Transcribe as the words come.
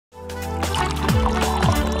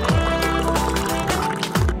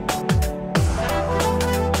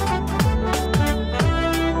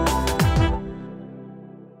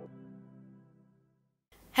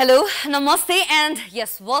Hello, namaste, and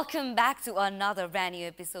yes, welcome back to another brand new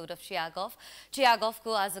episode of ChiyaGuff. ChiyaGuff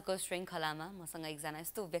को आजको श्रृङ्खलामा मसँग एकजना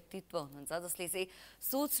यस्तो व्यक्तित्व हुनुहुन्छ जसले चाहिँ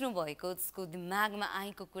सोच्नु भएको जसको दिमागमा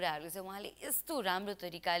आएको कुराहरू चाहिँ उहाँले यस्तो राम्रो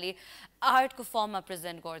तरिकाले आर्टको फर्ममा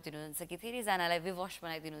प्रेजेन्ट गरिदिनुहुन्छ कि धेरैजनालाई विवश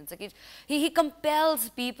बनाइदिनुहुन्छ कि he compels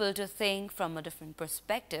people to think from a different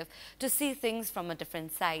perspective, to see things from a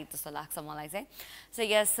different side जस्तो लाग्छ मलाई चाहिँ. So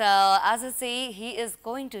yes, as I say, he is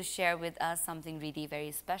going to share with us something really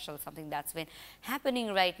very special, something that's been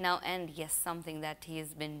happening right now, and yes, something that he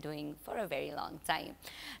has been doing for a very long time.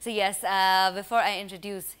 So yes, before I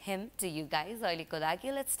introduce him to you guys,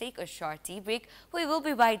 let's take a short tea break. We will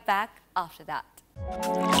be right back after that.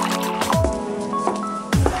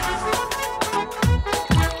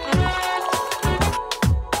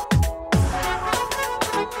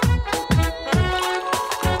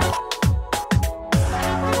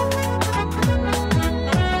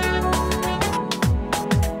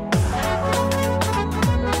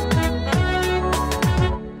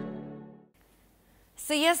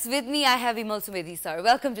 So yes, with me I have Bimal Subedi, sir.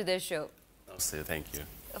 Welcome to the show. Namaste, thank you.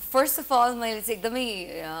 First of all, मैले चाहिँ एकदमै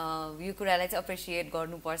यो कुरालाई चाहिँ appreciate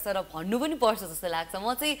गर्नुपर्छ र भन्नु पनि पर्छ जस्तो लाग्छ.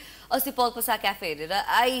 म चाहिँ अस्ति पल्पसा क्याफे हेरेर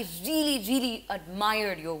I really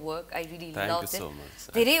admired your work. I really loved it. Thank you so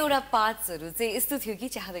much. धेरैवटा पार्ट्सहरु चाहिँ यस्तो थियो कि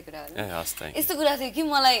चाहदै कुराहरु. Yes, thank you. यस्तो कुरा थियो कि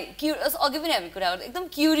मलाई अघि पनि हामी कुरा गर्दै एकदम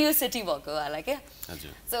क्युरियोसिटी भएको होला के.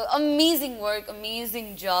 हजुर. So amazing work,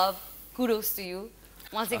 amazing job. Kudos to you.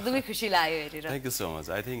 मलाई चाहिँ एकदमै खुसी लाग्यो हेरेर. Thank you so much.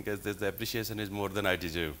 I think the appreciation is more than I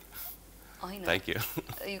deserve. Thank you.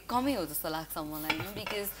 यो कमै हो जस्तो लाग्छ मलाई हैन,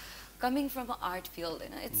 because coming from an art field,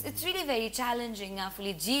 it's really very challenging.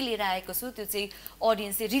 आफूले जे लिएर आएको छु त्यो चाहिँ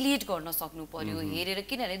ऑडियन्सले रिलेट गर्न सक्नु पर्यो हेरेर,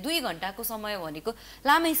 किनभने 2 घण्टाको समय भनेको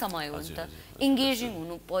लामै समय हो नि त. एंगेजिङ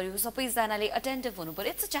हुनु पर्यो, सबैजनाले अटेन्टिभ हुनु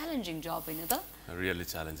पर्यो. इट्स अ च्यालेन्जिङ जब हैन त. Really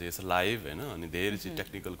challenging. It's live हैन, अनि धेरै चाहिँ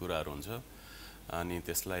टेक्निकल कुराहरु हुन्छ. अनि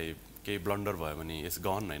त्यसलाई केही ब्लन्डर भयो भने इट्स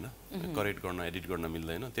गन हैन, करेक्ट गर्न एडिट गर्न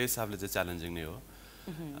मिल्दैन. त्यही हिसाबले चाहिँ च्यालेन्जिङ नै हो.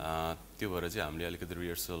 त्यो भएर चाहिँ हामीले अलिकति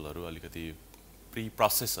रिहर्सलहरु, अलिकति प्री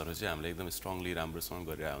प्रोसेसहरु चाहिँ हामीले एकदम स्ट्रङली राम्रोसँग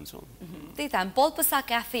गरिरहेका हुन्छौं. त्यही त हामी पल्पसा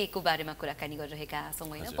क्याफेको बारेमा कुराकानी गरिरहेका छौं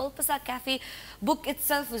हैन. Palpasa cafe book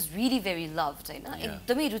itself was really very लभड हैन.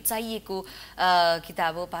 एकदमै रुचाइएको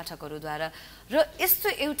किताब हो पाठकहरुद्वारा. र यस्तो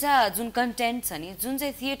एउटा जुन कन्टेन्ट छ नि, जुन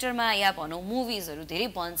चाहिँ थिएटरमा या भनौं मुभिजहरु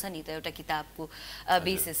धेरै बन्छ नि त एउटा किताबको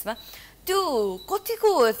बेसिसमा, त्यो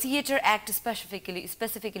कतिको थिएटर एक्ट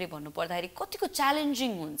स्पेसिफिकली भन्नु पर्दाखेरि कतिको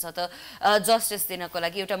च्यालेन्जिङ हुन्छ त जस्टिस दिनको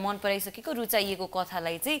लागि एउटा मन पराइसकेको रुचाइएको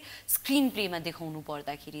कथालाई चाहिँ स्क्रिन प्लेमा देखाउनु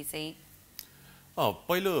पर्दाखेरि चाहिँ.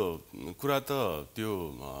 पहिलो कुरा त त्यो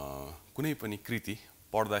कुनै पनि कृति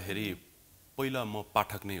पढ्दाखेरि पहिला म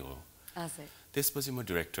पाठक नै हो. हजुर. त्यसपछि म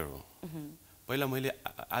डाइरेक्टर हो. पहिला मैले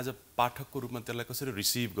एज अ पाठकको रूपमा त्यसलाई कसरी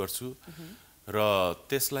रिसिभ गर्छु र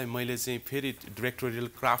त्यसलाई मैले चाहिँ फेरि डाइरेक्टोरियल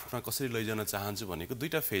क्राफ्टमा कसरी लैजान चाहन्छु भनेको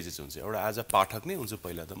दुईटा फेजेस हुन्छ. एउटा एज अ पाठक नै हुन्छु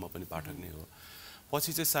पहिला त, म पनि पाठक नै हो.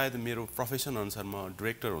 पछि चाहिँ सायद मेरो प्रोफेसन अनुसार म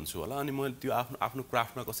डाइरेक्टर हुन्छु होला, अनि म त्यो आफ्नो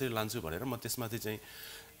क्राफ्टमा कसरी लान्छु भनेर म त्यसमाथि चाहिँ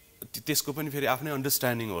त्यसको पनि फेरि आफ्नै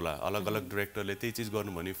अन्डरस्ट्यान्डिङ होला. अलग अलग डाइरेक्टरले त्यही चीज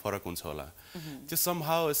गर्नु भने फरक हुन्छ होला. त्यो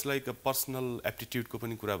somehow it's like a personal एप्टिट्युडको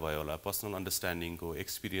पनि कुरा भयो होला, पर्सनल अन्डरस्ट्यान्डिङको,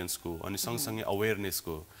 एक्सपिरियन्सको, अनि सँगसँगै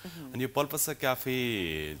अवेरनेसको. अनि यो पल्पसा क्याफे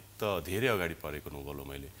त धेरै अगाडि परेको नोभल हो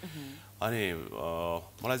मैले. अनि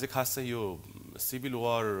मलाई चाहिँ खास चाहिँ यो सिभिल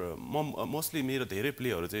वार, मोस्टली मेरो धेरै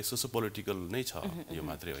प्लेहरू चाहिँ सोसियो पोलिटिकल नै छ, यो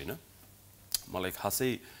मात्रै होइन. मलाई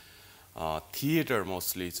खासै थिएटर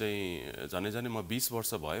मोस्टली चाहिँ झनै म 20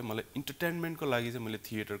 वर्ष भयो. मलाई इन्टरटेनमेन्टको लागि चाहिँ मैले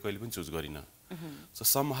थिएटर कहिले पनि चुज गरिनँ. सो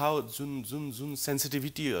समहाउ जुन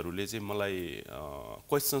सेन्सिटिभिटीहरूले चाहिँ मलाई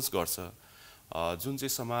क्वेसन्स गर्छ, जुन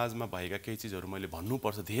चाहिँ समाजमा भएका केही चिजहरू मैले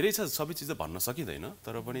भन्नुपर्छ, धेरै छ, सबै चिज भन्न सकिँदैन,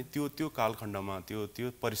 तर पनि त्यो कालखण्डमा,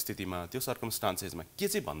 त्यो परिस्थितिमा, त्यो सर्कमस्टान्सेसमा के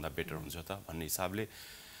चाहिँ भन्दा बेटर हुन्छ त भन्ने हिसाबले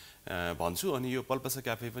भन्छु. अनि यो पल्पसा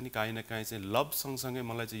क्याफे पनि काहीँ न काहीँ चाहिँ लभ सँगसँगै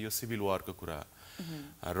मलाई चाहिँ यो सिभिल वारको कुरा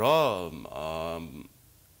र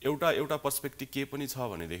एउटा पर्सपेक्टिभ के पनि छ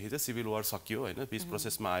भनेदेखि चाहिँ सिभिल वार सकियो हैन, पिस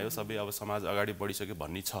प्रोसेसमा आयो, सबै अब समाज अगाडि बढिसक्यो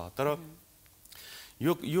भन्ने छ. तर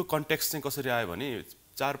यो कन्टेक्स्ट चाहिँ कसरी आयो भने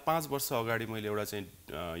 4-5 वर्ष अगाडि मैले एउटा चाहिँ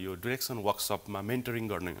यो डाइरेक्सन वर्कसपमा मेन्टरिङ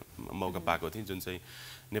गर्ने मौका पाएको थिएँ, जुन चाहिँ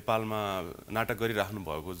नेपालमा नाटक गरिराख्नु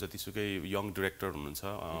भएको जतिसुकै यङ डाइरेक्टर हुनुहुन्छ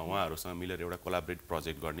उहाँहरूसँग मिलेर एउटा कोलाबरेट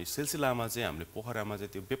प्रोजेक्ट गर्ने सिलसिलामा चाहिँ हामीले पोखरामा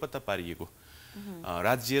चाहिँ त्यो बेपत्ता पारिएको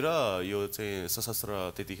राज्य र यो चाहिँ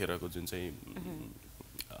सशस्त्र त्यतिखेरको जुन चाहिँ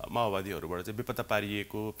माओवादीहरूबाट चाहिँ बेपत्ता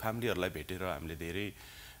पारिएको फ्यामिलीहरूलाई भेटेर हामीले धेरै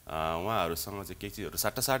उहाँहरुसँग चाहिँ केही चीजहरु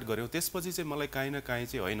साटासाट गर्यौं। त्यसपछि चाहिँ मलाई काहीँ न काहीँ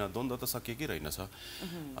चाहिँ हैन द्वन्द्व त सकिएकै रहेनछ।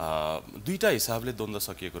 दुईटा हिसाबले द्वन्द्व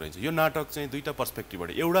सकिएको रहेछ। यो नाटक चाहिँ दुईटा पर्सपेक्टिभबाट,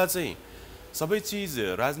 एउटा चाहिँ सबै चिज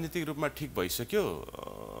राजनीतिक रूपमा ठिक भइसक्यो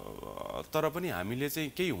तर पनि हामीले चाहिँ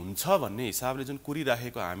केही हुन्छ भन्ने हिसाबले जुन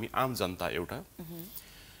कुरिराखेको हामी आम जनता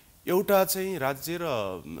एउटा चाहिँ राज्य र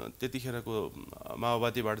त्यतिखेरको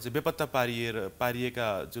माओवादीबाट चाहिँ बेपत्ता पारिएका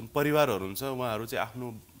जुन परिवारहरू हुन्छ उहाँहरू चाहिँ आफ्नो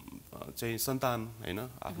चाहिँ सन्तान हैन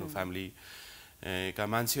आफ्नो फ्यामिली का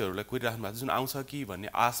मान्छेहरूलाई कुरिराख्नु भएको जुन आउँछ कि भन्ने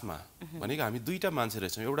आशमा भनेको हामी दुईटा मान्छे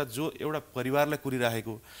रहेछौँ एउटा परिवारलाई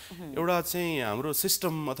कुरिराखेको एउटा चाहिँ हाम्रो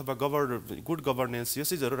सिस्टम अथवा गुड गभर्नेन्स यो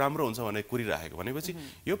चिजहरू राम्रो हुन्छ भनेर कुरिराखेको भनेपछि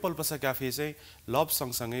यो पल्पसा क्याफे चाहिँ लभ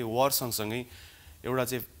सँगसँगै वार सँगसँगै एउटा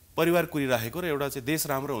चाहिँ परिवार कुरिराखेको र एउटा चाहिँ देश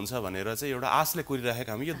राम्रो हुन्छ भनेर चाहिँ एउटा आशले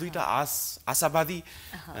कुरिराखेको हामी यो दुईटा आशावादी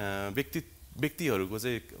व्यक्तिहरूको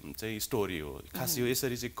चाहिँ स्टोरी हो खास यो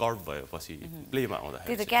यसरी चाहिँ कर्भ भएपछि प्लेमा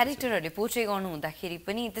आउँदाखेरि त्यो त क्यारेक्टरहरूले पोर्ट्रे गर्नु हुँदाखेरि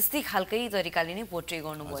पनि त्यस्तै खालकै तरिकाले नै पोर्ट्रे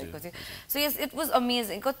गर्नु भएको थियो so yes it was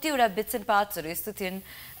amazing कतिवटा बिट्स एन्ड पार्ट्सहरू यस्तो थिएन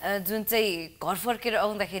जुन चाहिँ घर फर्केर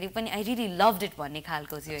आउँदाखेरि पनि आई रियली लभड इट भन्ने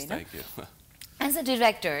खालको थियो हैन एज अ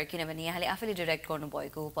डिरेक्टर किनभने यहाँले आफैले डिरेक्ट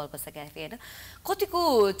गर्नुभएको पल्पसा क्याफे होइन कतिको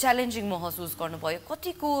च्यालेन्जिङ महसुस गर्नुभयो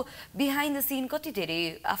कतिको बिहाइन्ड द सिन कति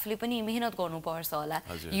धेरै आफूले पनि मेहनत गर्नुपर्छ होला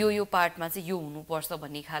यो पार्टमा चाहिँ यो हुनुपर्छ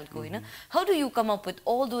भन्ने खालको होइन how do you come up with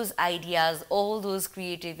all those ideas all those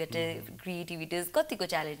क्रिएटिभिटिज कतिको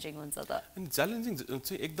च्यालेन्जिङ हुन्छ त च्यालेन्जिङ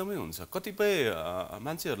चाहिँ एकदमै हुन्छ कतिपय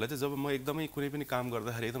मान्छेहरूलाई चाहिँ जब म एकदमै कुनै पनि काम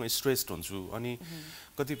गर्दाखेरि एकदमै स्ट्रेस्ड हुन्छु अनि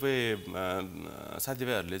कतिपय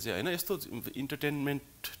साथीभाइहरूले चाहिँ होइन यस्तो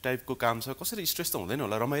इन्टरटेनमेन्ट टाइपको काम छ कसरी स्ट्रेस त हुँदैन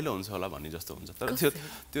होला रमाइलो हुन्छ होला भन्ने जस्तो हुन्छ तर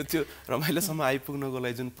त्यो रमाइलोसम्म आइपुग्नको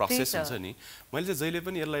लागि जुन प्रोसेस हुन्छ नि मैले चाहिँ जहिले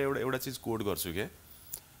पनि यसलाई एउटा चिज कोड गर्छु क्या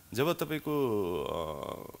जब तपाईँको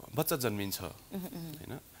बच्चा जन्मिन्छ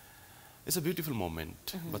होइन इट्स अ ब्युटिफुल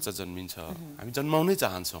मोमेन्ट बच्चा जन्मिन्छ हामी जन्माउनै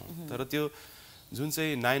चाहन्छौँ तर त्यो जुन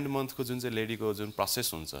चाहिँ 9 मन्थको जुन चाहिँ लेडीको जुन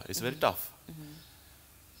प्रोसेस हुन्छ इट्स भेरी टफ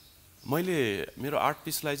मैले मेरो 8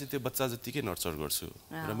 पिसलाई चाहिँ त्यो बच्चा जतिकै नर्चर गर्छु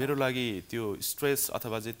र मेरो लागि त्यो स्ट्रेस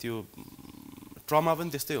अथवा चाहिँ त्यो ट्रमा पनि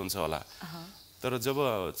त्यस्तै हुन्छ होला तर जब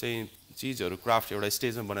चाहिँ चिजहरू क्राफ्ट एउटा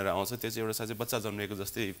स्टेजमा बनेर आउँछ त्यो चाहिँ एउटा साँच्चै बच्चा जन्मेको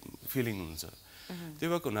जस्तै फिलिङ हुन्छ त्यो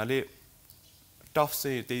भएको हुनाले टफ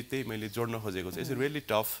चाहिँ त्यही मैले जोड्न खोजेको चाहिँ इट्स रियली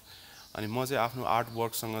टफ अनि म चाहिँ आफ्नो आर्ट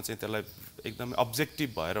वर्कसँग चाहिँ त्यसलाई एकदमै अब्जेक्टिभ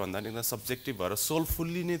भएर भन्दा पनि एकदम सब्जेक्टिभ भएर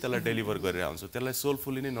सोलफुल्ली नै त्यसलाई डेलिभर गरेर आउँछु त्यसलाई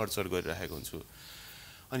सोलफुल्ली नै नर्चर गरिरहेको हुन्छु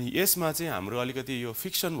अनि यसमा चाहिँ हाम्रो अलिकति यो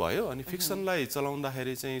फिक्सन भयो अनि फिक्सनलाई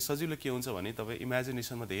चलाउँदाखेरि चाहिँ सजिलो के हुन्छ भने तपाईँ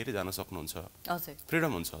इमेजिनेसनमा धेरै जान सक्नुहुन्छ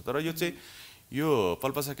फ्रिडम हुन्छ तर यो चाहिँ यो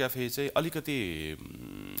पल्पसा क्याफे चाहिँ अलिकति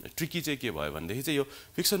ट्रिकी चाहिँ के भयो भनेदेखि चाहिँ यो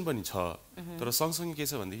फिक्सन पनि छ तर सँगसँगै के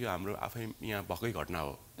छ भनेदेखि यो हाम्रो आफै यहाँ भएकै घटना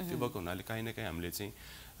हो त्यो भएको हुनाले काहीँ न काहीँ हामीले चाहिँ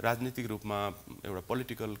राजनीतिक रूपमा एउटा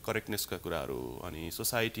पोलिटिकल करेक्टनेसका कुराहरू अनि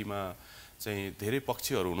सोसाइटीमा चाहिँ धेरै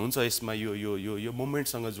पक्षहरू हुनुहुन्छ यसमा यो यो यो यो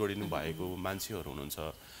मुभमेन्टसँग जोडिनु भएको मान्छेहरू हुनुहुन्छ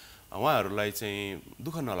उहाँहरूलाई चाहिँ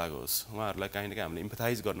दुःख नलागोस् उहाँहरूलाई काहीँ न काहीँ हामीले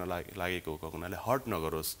इम्पथाइज गर्न लागेको हुनाले हर्ट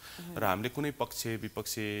नगरोस् र हामीले कुनै पक्ष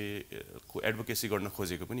विपक्षको एडभोकेसी गर्न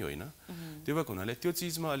खोजेको पनि होइन त्यो भएको हुनाले त्यो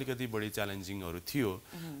चिजमा अलिकति बढी च्यालेन्जिङहरू थियो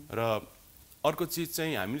र अर्को चिज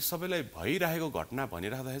चाहिँ हामी सबैलाई भइरहेको घटना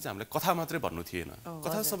भनिराख्दाखेरि चाहिँ हामीलाई कथा मात्रै भन्नु थिएन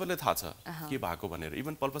कथा सबैलाई थाहा छ के भएको भनेर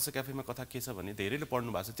इभन पल्पसा क्याफेमा कथा के छ भने धेरैले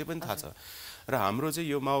पढ्नु भएको छ त्यो पनि थाहा छ र हाम्रो चाहिँ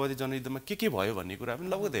यो माओवादी जनयुद्धमा के भयो भन्ने कुरा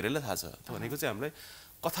पनि लगभग धेरैलाई थाहा छ त्यो भनेको चाहिँ हामीलाई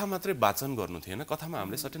कथा मात्रै वाचन गर्नु थिएन कथामा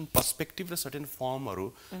हामीले सर्टेन पर्सपेक्टिभ र सर्टेन फर्महरू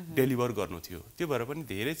डेलिभर गर्नु थियो त्यो भएर पनि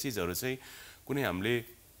धेरै चिजहरू चाहिँ कुनै हामीले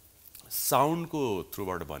साउन्डको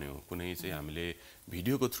थ्रुबाट भन्यो कुनै चाहिँ हामीले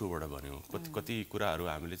भिडियोको थ्रुबाट भन्यो कति कुराहरू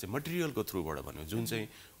हामीले चाहिँ मटेरियलको थ्रुबाट भन्यो जुन चाहिँ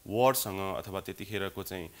वर्डसँग अथवा त्यतिखेरको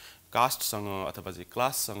चाहिँ कास्टसँग अथवा चाहिँ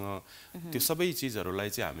क्लाससँग त्यो सबै चिजहरूलाई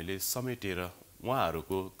चाहिँ हामीले समेटेर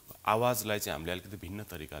उहाँहरूको आवाजलाई चाहिँ हामीले अलिकति भिन्न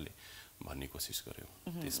तरिकाले भन्ने कोसिस गर्यौँ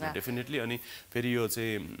त्यसमा डेफिनेटली अनि फेरि यो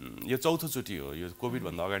चाहिँ यो चौथोचोटि हो यो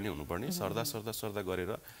कोभिडभन्दा अगाडि नै हुनुपर्ने सर्दा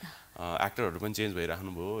गरेर एक्टरहरू पनि चेन्ज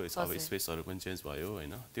भइराख्नु भयो अब स्पेसहरू पनि चेन्ज भयो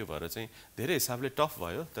होइन त्यो भएर चाहिँ धेरै हिसाबले टफ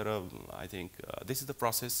भयो तर I think this is the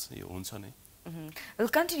process यो हुन्छ नै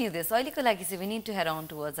We'll continue this. अहिलेको लागि चाहिँ we need to head on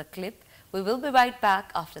towards a clip. We will be right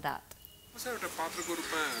back after that. एउटा पात्रको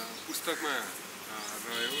रूपमा पुस्तकमा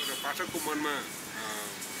रह्यो र पाठकको मनमा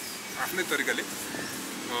आफ्नै तरिकाले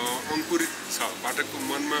अङ्कुरित छ पाठकको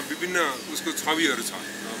मनमा विभिन्न उसको छविहरू छ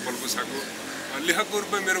पल्पसाको लेखकको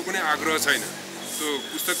रूपमा मेरो कुनै आग्रह छैन त्यो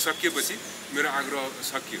पुस्तक सकिएपछि मेरो आग्रह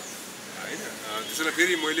सकियो हैन त्यसैले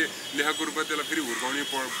फेरि मैले लेखकको रूपमा त्यसलाई फेरि हुर्काउने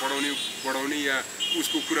पढाउने या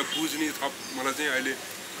उसको कुरा बुझ्ने थप मलाई चाहिँ अहिले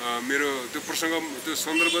मेरो त्यो प्रसङ्ग त्यो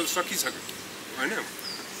सन्दर्भ सकिसक्यो हैन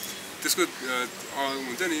त्यसको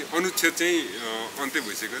हुन्छ नि अनुच्छेद चाहिँ अन्त्य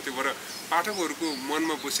भइसक्यो त्यो भएर पाठकहरूको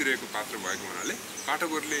मनमा बसिरहेको पात्र भएको हुनाले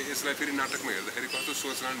पाठकहरूले यसलाई फेरि नाटकमा हेर्दाखेरि कस्तो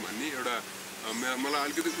सोच्लान् भन्ने एउटा मलाई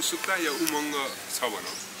अलिकति उत्सुकता या उमङ्ग छ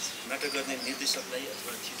भनौँ। नाटक गर्ने निर्देशकलाई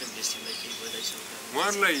अथवा थिएटर इन्डस्ट्रीलाई केही बधाई शुभकामना?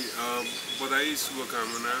 उहाँहरूलाई बधाई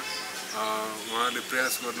शुभकामना। उहाँहरूले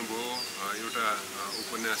प्रयास गर्नुभयो एउटा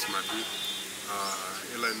उपन्यासमाथि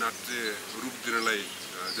यसलाई नाट्य रूप दिनलाई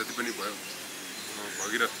जति पनि भयो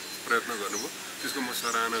भगीरथ प्रयत्न गर्नुभयो, त्यसको म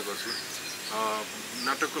सराहना गर्छु।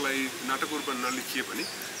 नाटकको लागि नाटकको रूपमा नलेखिए पनि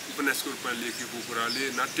उपन्यासको रूपमा लेखिएको कुराले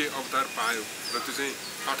नाट्य अवतार पायो र त्यो चाहिँ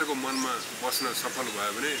पाठकको मनमा बस्न सफल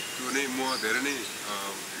भयो भने त्यो नै म धेरै नै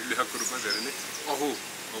लेखकको रूपमा धेरै नै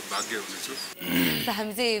भाग्य हुनेछु।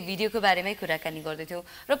 हामी चाहिँ भिडियोको बारेमै कुराकानी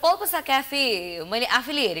गर्दैथ्यौँ र पल्पसा क्याफे मैले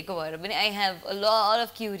आफैले हेरेको भएर पनि I have a lot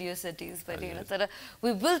of क्युरियोसिटिज पनि होइन, तर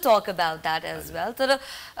we will talk about that as well. तर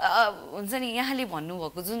हुन्छ नि यहाँले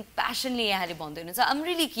भन्नुभएको जुन प्यासनले यहाँले भन्दै हुनुहुन्छ, आइ एम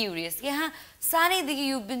रियली क्युरियस। यहाँ सानैदेखि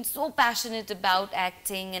you been so passionate about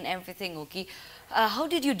acting and everything हो कि हाउ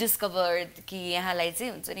डिड यु डिस्कभर कि यहाँलाई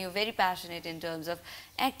चाहिँ हुन्छ नि यो very passionate in terms of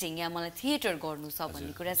acting, यहाँ मलाई थिएटर गर्नु छ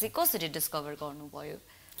भन्ने कुरा चाहिँ कसरी डिस्कभर गर्नुभयो?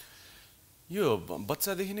 यो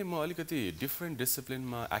बच्चादेखि नै म अलिकति डिफ्रेन्ट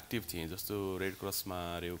डिसिप्लिनमा एक्टिभ थिएँ। जस्तो रेड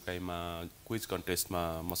क्रसमा, रेउकाईमा, क्विज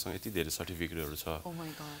कन्टेस्टमा मसँग यति धेरै सर्टिफिकेटहरू छ।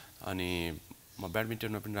 अनि म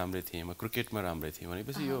ब्याडमिन्टनमा पनि राम्रै थिएँ, म क्रिकेटमा राम्रै थिएँ।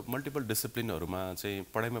 भनेपछि यो मल्टिपल डिसिप्लिनहरूमा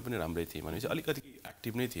चाहिँ पढाइमा पनि राम्रै थिएँ, भनेपछि अलिकति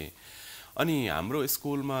एक्टिभ नै थिएँ। अनि हाम्रो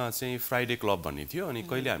स्कुलमा चाहिँ फ्राइडे क्लब भन्ने थियो। अनि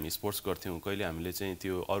कहिले हामी स्पोर्ट्स गर्थ्यौँ, कहिले हामीले चाहिँ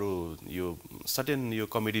त्यो अरू यो सर्टेन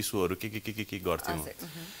यो कमेडी सोहरू के गर्थ्यौँ।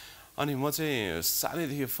 अनि म चाहिँ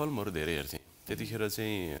सानैदेखि फिल्महरू धेरै हेर्थेँ। त्यतिखेर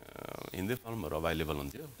चाहिँ हिन्दी फिल्महरू अभाइलेबल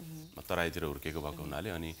हुन्थ्यो, तराईतिर हुर्केको भएको हुनाले।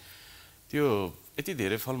 अनि त्यो यति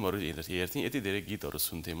धेरै फिल्महरू हेर्थेँ, यति धेरै गीतहरू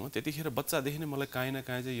सुन्थेँ म। त्यतिखेर बच्चादेखि नै मलाई काहीँ न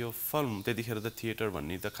काहीँ चाहिँ यो फिल्म, त्यतिखेर त थिएटर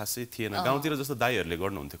भन्ने त खासै थिएन। गाउँतिर जस्तो दाईहरूले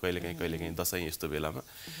गर्नुहुन्थ्यो कहिलेकाहीँ दसैँ यस्तो बेलामा,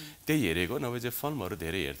 त्यही हेरेको। नभए चाहिँ फिल्महरू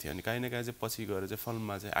धेरै हेर्थेँ। अनि काहीँ न काहीँ चाहिँ पछि गएर चाहिँ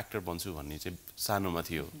फिल्ममा चाहिँ एक्टर बन्छु भन्ने चाहिँ सानोमा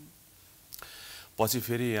थियो। पछि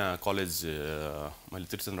फेरि यहाँ कलेज मैले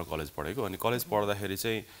त्रिचन्द्र कलेज पढेको। अनि कलेज पढ्दाखेरि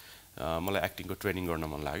चाहिँ मलाई एक्टिङको ट्रेनिङ गर्न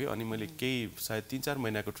मन लाग्यो। अनि मैले केही सायद 3-4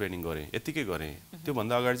 महिनाको ट्रेनिङ गरेँ, यत्तिकै गरेँ।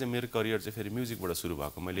 त्योभन्दा अगाडि चाहिँ मेरो करियर चाहिँ फेरि म्युजिकबाट सुरु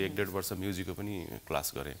भएको। मैले 1.5 वर्ष म्युजिकको पनि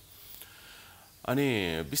क्लास गरेँ। अनि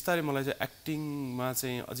बिस्तारै मलाई चाहिँ एक्टिङमा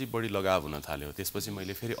चाहिँ अझै बढी लगाव हुन थाल्यो। त्यसपछि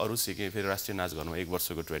मैले फेरि अरू सिकेँ, फेरि राष्ट्रिय नाचघरमा 1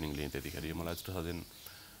 वर्षको ट्रेनिङ लिएँ। त्यतिखेर मलाई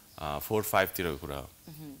 2004-05 तिरको कुरा हो।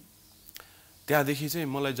 त्यहाँदेखि चाहिँ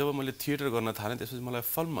मलाई जब मैले थिएटर गर्न थालेँ, त्यसपछि मलाई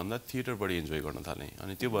फिल्मभन्दा थिएटर बढी इन्जोय गर्न थालेँ।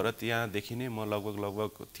 अनि त्यो भएर त्यहाँदेखि नै म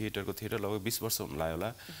लगभग थिएटर लगभग 20 वर्ष हुन लाग्यो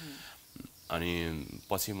होला। अनि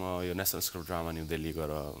पछि म यो national school of drama new Delhi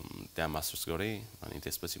गएर त्यहाँ मास्टर्स गरेँ। अनि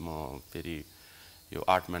त्यसपछि म फेरि यो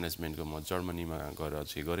आर्ट म्यानेजमेन्टको म जर्मनीमा गएर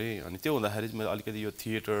चाहिँ गरेँ। अनि त्यो हुँदाखेरि मैले अलिकति यो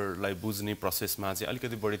थिएटरलाई बुझ्ने प्रोसेसमा चाहिँ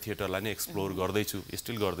अलिकति बढी थिएटरलाई नै एक्सप्लोर गर्दैछु,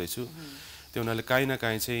 स्टिल गर्दैछु। त्यो हुनाले काहीँ न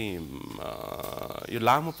काहीँ चाहिँ यो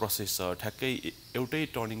लामो प्रोसेस छ। ठ्याक्कै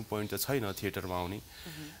एउटै टर्निङ पोइन्ट त छैन थिएटरमा आउने।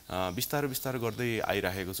 बिस्तारै गर्दै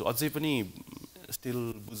आइराखेको छु। अझै पनि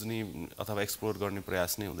स्टिल बुझ्ने अथवा एक्सप्लोर गर्ने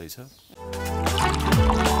प्रयास नै हुँदैछ।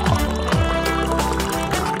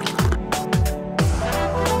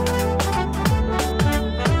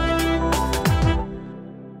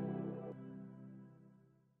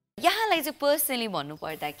 यहाँलाई चाहिँ पर्सनली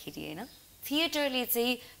भन्नुपर्दाखेरि होइन, थिएटरले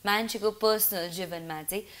चाहिँ मान्छेको पर्सनल जीवनमा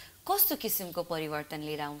चाहिँ कस्तो किसिमको परिवर्तन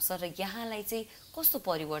लिएर आउँछ र यहाँलाई चाहिँ कस्तो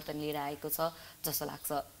परिवर्तन लिएर आएको छ जस्तो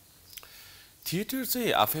लाग्छ? थिएटर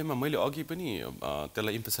चाहिँ आफैमा मैले अघि पनि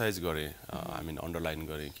त्यसलाई इम्फसाइज गरेँ, अन्डरलाइन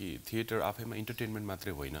गरेँ कि थिएटर आफैमा इन्टरटेनमेन्ट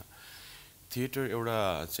मात्रै होइन। थिएटर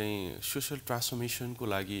एउटा चाहिँ सोसल ट्रान्सफर्मेसनको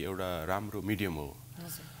लागि एउटा राम्रो मिडियम हो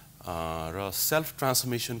र सेल्फ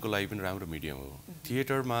ट्रान्सफर्मेसनको लागि पनि राम्रो मिडियम हो।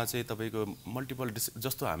 थिएटरमा चाहिँ तपाईँको मल्टिपल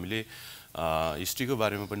जस्तो हामीले हिस्ट्रीको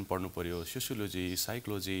बारेमा पनि पढ्नु पर्यो, सोसियोलोजी,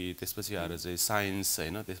 साइकोलोजी, त्यसपछि आएर चाहिँ साइन्स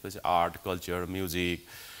होइन, त्यसपछि आर्ट, कल्चर, म्युजिक,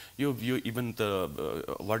 यो इभन त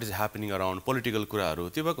what is happening around political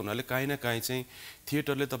कुराहरू। त्यो भएको हुनाले काहीँ न काहीँ चाहिँ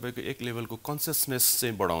थिएटरले तपाईँको एक लेभलको कन्सियसनेस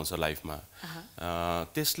चाहिँ बढाउँछ लाइफमा।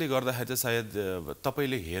 त्यसले गर्दाखेरि चाहिँ सायद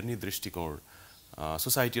तपाईँले हेर्ने दृष्टिकोण,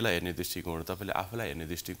 सोसाइटीलाई हेर्ने दृष्टिकोण, तपाईँले आफूलाई हेर्ने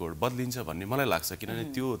दृष्टिकोण बदलिन्छ भन्ने मलाई लाग्छ।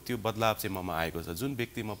 किनभने त्यो बदलाव चाहिँ ममा आएको छ। जुन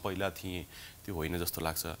व्यक्ति म पहिला थिएँ त्यो होइन जस्तो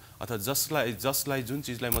लाग्छ, अथवा जसलाई जुन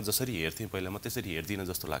चिजलाई म जसरी हेर्थेँ पहिला म त्यसरी हेर्दिनँ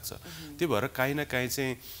जस्तो लाग्छ। त्यो भएर काहीँ न काहीँ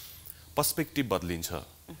चाहिँ पर्सपेक्टिभ बदलिन्छ।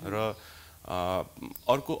 र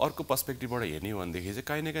अर्को पर्सपेक्टिभबाट हेर्ने हो भनेदेखि चाहिँ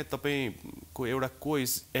काहीँ न काहीँ तपाईँको एउटा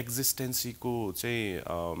एक्जिस्टेन्सीको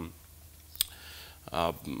चाहिँ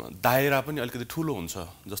दायरा पनि अलिकति ठुलो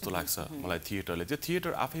हुन्छ जस्तो लाग्छ मलाई थिएटरले। त्यो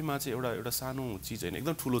थिएटर आफैमा चाहिँ एउटा सानो चिज होइन,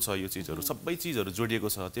 एकदम ठुलो छ। यो चिजहरू सबै चिजहरू जोडिएको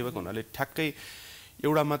छ। त्यो भएको हुनाले ठ्याक्कै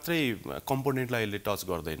एउटा मात्रै कम्पोनेन्टलाई यसले टच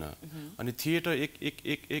गर्दैन। अनि थिएटर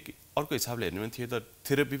एक अर्को हिसाबले हेर्ने भने थिएटर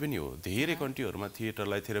थेरापी पनि हो। धेरै कन्ट्रीहरूमा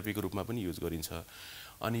थिएटरलाई थेरापीको रूपमा पनि युज गरिन्छ।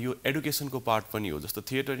 अनि यो एडुकेसनको पार्ट पनि हो जस्तो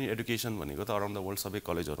थिएटर इन एडुकेसन भनेको त अराउन्ड द वर्ल्ड सबै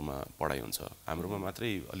कलेजहरूमा पढाइ हुन्छ हाम्रोमा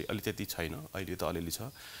मात्रै अलि त्यति छैन अहिले त अलिअलि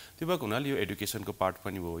छ त्यो भएको हुनाले यो एडुकेसनको पार्ट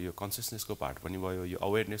पनि भयो यो कन्सियसनेसको पार्ट पनि भयो यो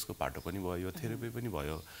अवेरनेसको पार्ट पनि भयो यो थेरेपी पनि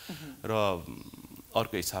भयो र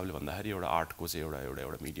अर्को हिसाबले भन्दाखेरि एउटा आर्टको चाहिँ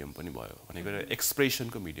एउटा मिडियम पनि भयो भनेको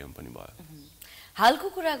एक्सप्रेसनको मिडियम पनि भयो हालको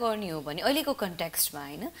कुरा गर्ने हो भने अहिलेको कन्टेक्स्टमा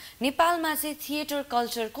हैन नेपालमा चाहिँ थिएटर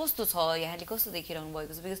कल्चर कस्तो छ यहाँले कस्तो देखिरहनु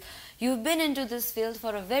भएको छ because you been into this field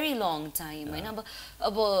for a very long time हैन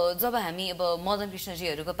अब जब हामी अब मदन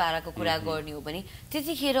कृष्णजीहरूको पाराको कुरा गर्ने हो भने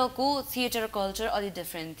त्यतिखेरको थिएटर कल्चर अलि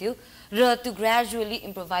डिफ्रेन्ट थियो र त्यो ग्रेजुअली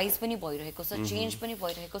इम्प्रोभाइज पनि भइरहेको छ चेन्ज पनि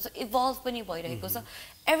भइरहेको छ इभल्भ पनि भइरहेको छ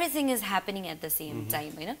everything is happening at the same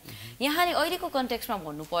time हैन यहाँले अहिलेको कन्टेक्स्टमा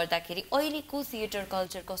भन्नु पर्दाखेरि अहिलेको थिएटर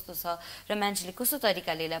कल्चर कस्तो छ र मान्छेले कस्तो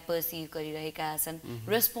तरिकाले यसलाई पर्सिभ गरिरहेका छन्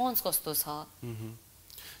रेस्पोन्स कस्तो छ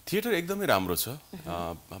थिएटर एकदमै राम्रो छ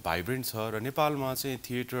भाइब्रेन्ट छ र नेपालमा चाहिँ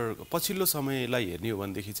थिएटर पछिल्लो समयलाई हेर्ने हो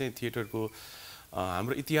भनेदेखि चाहिँ थिएटरको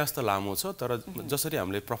हाम्रो इतिहास त लामो छ तर जसरी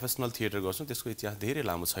हामीले प्रोफेसनल थिएटर गर्छौँ त्यसको इतिहास धेरै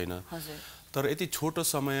लामो छैन तर यति छोटो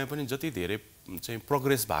समय पनि जति धेरै चाहिँ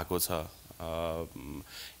प्रोग्रेस भएको छ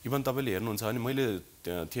इभन तपाईँले हेर्नुहुन्छ भने मैले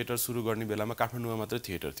थिएटर सुरु गर्ने बेलामा काठमाडौँमा मात्रै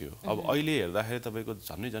थिएटर थियो अब अहिले हेर्दाखेरि तपाईँको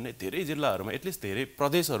झन्डै धेरै जिल्लाहरूमा एटलिस्ट धेरै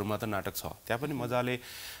प्रदेशहरूमा त नाटक छ त्यहाँ पनि मजाले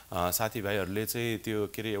साथीभाइहरूले चाहिँ त्यो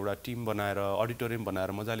के अरे एउटा टिम बनाएर अडिटोरियम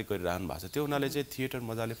बनाएर मजाले गरिरहनु भएको छ त्यो हुनाले चाहिँ थिएटर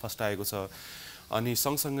मजाले फस्टाएको छ अनि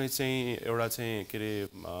सँगसँगै चाहिँ एउटा चाहिँ के अरे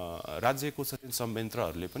राज्यको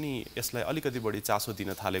संयन्त्रहरूले पनि यसलाई अलिकति बढी चासो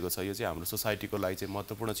दिन थालेको छ यो चाहिँ हाम्रो सोसाइटीको लागि चाहिँ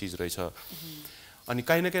महत्त्वपूर्ण चिज रहेछ अनि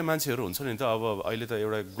काहीँ न काहीँ मान्छेहरू हुन्छ नि त अब अहिले त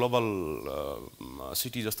एउटा ग्लोबल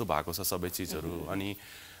सिटी जस्तो भएको छ सबै चिजहरू अनि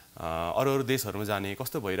अरू देशहरूमा जाने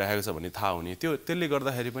कस्तो भइरहेको छ भन्ने थाहा हुने त्यसले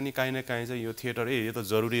गर्दाखेरि पनि काहीँ न काहीँ चाहिँ यो थिएटर यो त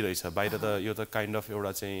जरुरी रहेछ बाहिर त यो त काइन्ड अफ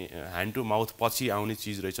एउटा चाहिँ ह्यान्ड टु माउथ पछि आउने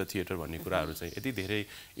चिज रहेछ थिएटर भन्ने कुराहरू चाहिँ यति धेरै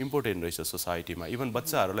इम्पोर्टेन्ट रहेछ सोसाइटीमा इभन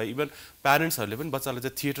बच्चाहरूलाई इभन प्यारेन्ट्सहरूले पनि बच्चालाई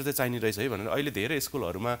चाहिँ थिएटर चाहिँ चाहिने रहेछ है भनेर अहिले धेरै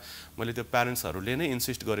स्कुलहरूमा मैले त्यो प्यारेन्ट्सहरूले नै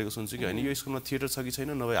इन्सिस्ट गरेको सुन्छु कि होइन यो स्कुलमा थिएटर छ कि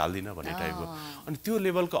छैन नभए हाल्दिनँ भन्ने टाइपको अनि त्यो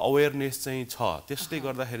लेभलको अवेरनेस चाहिँ छ त्यसले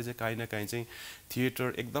गर्दाखेरि चाहिँ काहीँ न काहीँ चाहिँ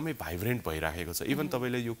थिएटर एकदमै भाइब्रेन्ट भइराखेको छ इभन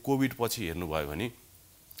तपाईँले यो कोभिड पछि हेर्नुभयो भने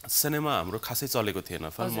सिनेमा हाम्रो खासै चलेको थिएन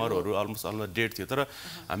फिल्महरू अलमोस्ट डेड थियो तर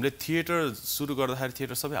हामीले थिएटर सुरु गर्दाखेरि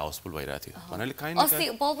थिएटर सबै हाउसफुल भइरहेको थियो भन्नाले काहीँ न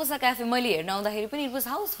काहीँ पल्पसा क्याफे मैले हेर्न आउँदाखेरि पनि इट वाज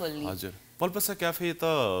हाउसफुल नि हजुर पल्पसा क्याफे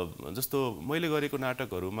त जस्तो मैले गरेको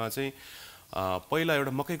नाटकहरूमा चाहिँ पहिला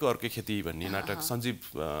एउटा मकैको अर्कै खेती भन्ने नाटक सञ्जीव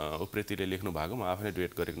उप्रेतीले लेख्नु भएको म आफैले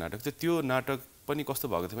डुएट गरेको नाटक थियो त्यो नाटक पनि कस्तो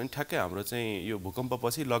भएको थियो भने ठ्याक्कै हाम्रो चाहिँ यो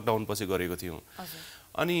भूकम्पपछि लकडाउनपछि गरेको थियौँ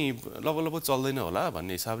अनि लगभग चल्दैन होला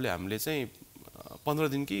भन्ने हिसाबले हामीले चाहिँ 15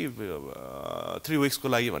 दिन कि 3 विक्सको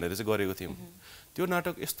लागि भनेर चाहिँ गरेको थियौँ त्यो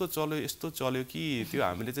नाटक यस्तो चल्यो कि त्यो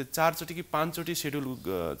हामीले चाहिँ 4 चोटि कि 5 चोटि सेड्युल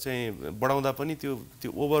चाहिँ बढाउँदा पनि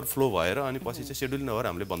त्यो ओभरफ्लो भएर अनि पछि चाहिँ सेड्युल नभएर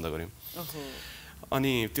हामीले बन्द गऱ्यौँ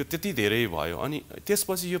अनि त्यो त्यति धेरै भयो अनि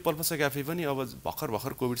त्यसपछि यो पल्पसा क्याफे पनि अब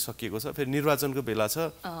भर्खर कोभिड सकिएको छ फेरि निर्वाचनको बेला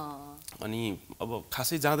छ अनि अब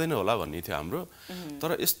खासै जाँदैन होला भन्ने थियो हाम्रो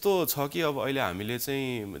तर यस्तो छ कि अब अहिले हामीले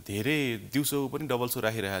चाहिँ धेरै दिउँसो पनि डबल सो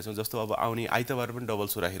राखिरहेका छौँ जस्तो अब आउने आइतबार पनि डबल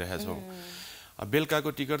सो राखिरहेका छौँ बेलुकाको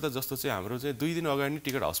टिकट त जस्तो चाहिँ हाम्रो चाहिँ 2 दिन अगाडि नै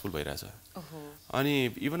टिकट हाउसफुल भइरहेछ अनि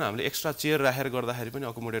इभन हामीले एक्स्ट्रा चेयर राखेर गर्दाखेरि पनि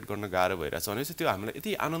अकोमोडेट गर्न गाह्रो भइरहेछ भनेपछि त्यो हामीलाई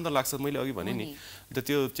यति आनन्द लाग्छ मैले अघि भने नि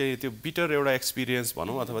त्यो चाहिँ त्यो बिटर एउटा एक्सपिरियन्स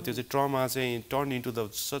भनौँ अथवा त्यो चाहिँ ट्रमा चाहिँ turn into the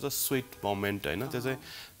such a sweet moment होइन त्यो चाहिँ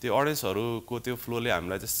त्यो अडियन्सहरूको त्यो फ्लोले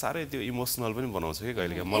हामीलाई चाहिँ साह्रै त्यो इमोसनल पनि बनाउँछ कि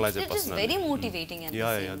कहिलेकाहीँ मलाई चाहिँ पर्सनली भेरी मोटिभेटिङ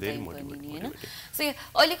धेरै मोटिभेटिङ सो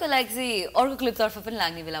अहिलेको लागि चाहिँ अर्को क्लिपतर्फ पनि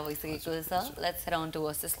लाग्ने बेला भइसकेको छ let's head on to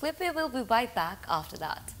watch this clip we will be right back after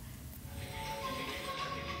that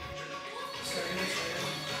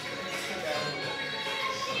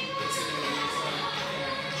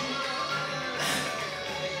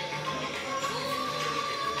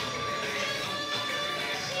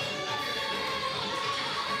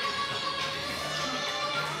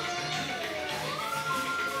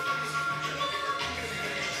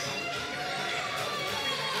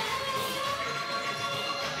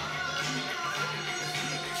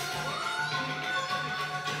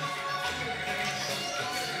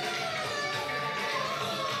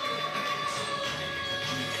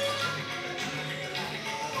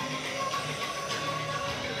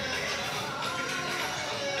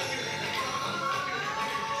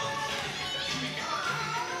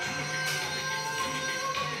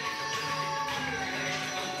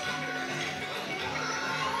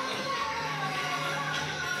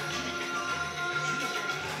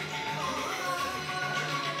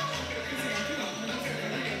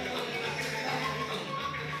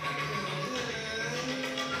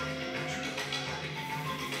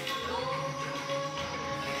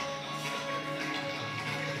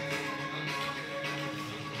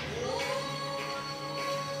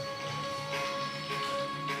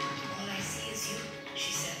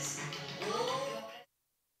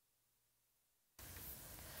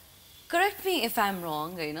correct me if I'm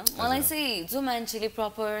रङ होइन मलाई चाहिँ जो मान्छेले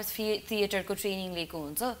प्रपर थिएटरको ट्रेनिङ लिएको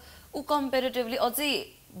हुन्छ ऊ कम्पेरिटिभली अझै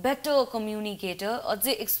बेटर कम्युनिकेटर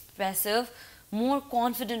अझै एक्सप्रेसिभ मोर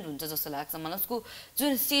कन्फिडेन्ट हुन्छ जस्तो लाग्छ मलाई उसको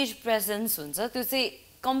जुन स्टेज प्रेजेन्स हुन्छ त्यो चाहिँ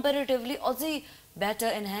कम्पेरिटिभली अझै बेटर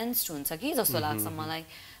एनहान्स्ड हुन्छ कि जस्तो लाग्छ मलाई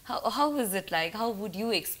how is it like? How would you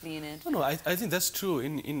explain it? No, I think that's true.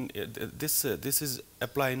 In this is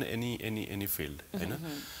apply in any field, होइन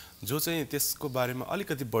जो चाहिँ त्यसको बारेमा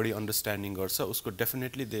अलिकति बढी अन्डरस्ट्यान्डिङ गर्छ उसको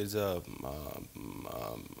definitely there is a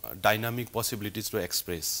dynamic possibilities to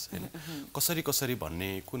express हैन कसरी भन्ने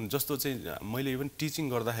कुन जस्तो चाहिँ मैले इभन टिचिङ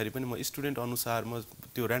गर्दाखेरि पनि म स्टुडेन्ट अनुसार म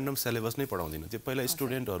त्यो र्यान्डम सिलेबस नै पढाउँदिनँ त्यो पहिला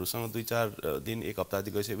स्टुडेन्टहरुसँग 2-4 दिन एक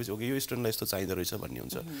हप्तादेखि गइसकेपछि ओके यो स्टुडेन्टलाई यस्तो चाहिँदो रहेछ भन्ने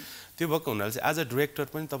हुन्छ त्यो भएको हुनाले चाहिँ एज अ डाइरेक्टर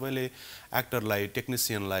पनि तपाईले एक्टरलाई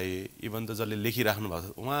टेक्निशियनलाई इभन त जसले लेखिराख्नु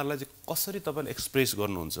भएको छ उहाँहरुलाई चाहिँ कसरी तपाईले एक्सप्रेस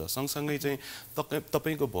गर्नुहुन्छ सँगसँगै चाहिँ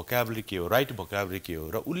तपाईको भोकाबुलरी के हो राइट भोकाबुलरी के हो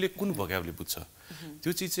र उले कुन भोकाबुलरी बुझ्छ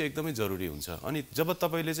त्यो चीज चाहिँ एकदमै जरुरी हुन्छ अनि जब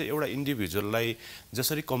तपाईले चाहिँ एउटा इन्डिभिजुअललाई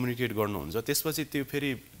जसरी कम्युनिकेट गर्नुहुन्छ त्यसपछि त्यो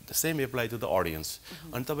फेरि same apply to the audience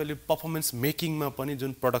अनि तपाईले परफर्मेन्स मेकिङमा पनि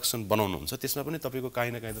जुन प्रोडक्सन बनाउनुहुन्छ त्यसमा पनि तपाईको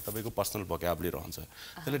काहीँ न काहीँ त तपाईको पर्सनल भोकाबुलरी रहन्छ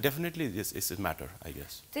त्यसले definitely this is matter I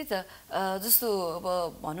guess त्यही त जस्तो अब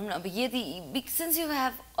भनौं न अब यदि since you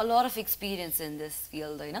have a lot of experience in this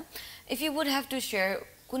field हैन if you would have to share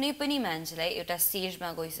कुनै पनि मान्छेलाई एउटा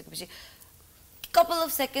स्टेजमा गइसकेपछि couple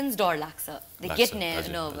of seconds डर लाग्छ they get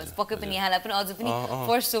nervous पक्कै पनि यहाँलाई पनि अझ पनि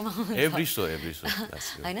फर्स्ट शोमा every show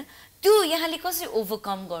हैन त्यो यहाँले कसरी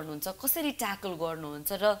ओभरकम गर्नुहुन्छ कसरी ट्याकल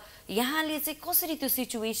गर्नुहुन्छ र यहाँले चाहिँ कसरी त्यो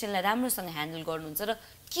सिचुएसनलाई राम्रोसँग ह्यान्डल गर्नुहुन्छ र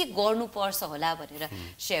के गर्नुपर्छ होला भनेर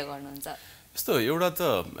शेयर गर्नुहुन्छ यस्तो एउटा त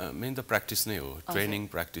मेन त प्र्याक्टिस नै हो ट्रेनिङ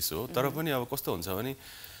प्र्याक्टिस हो तर पनि अब कस्तो हुन्छ भने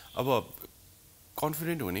अब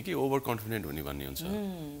कन्फिडेन्ट हुने कि ओभर कन्फिडेन्ट हुने भन्ने हुन्छ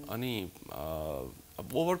अनि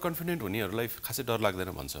अब ओभर कन्फिडेन्ट हुनेहरुलाई खासै डर लाग्दैन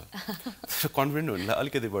भन्छ कन्फिडेन्ट हुनेलाई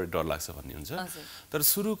अलिकति बढी डर लाग्छ भन्ने हुन्छ तर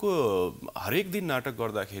सुरुको हरेक दिन नाटक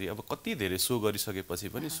गर्दाखेरि अब कति धेरै शो गरिसकेपछि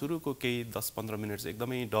पनि सुरुको केही 10-15 मिनेट चाहिँ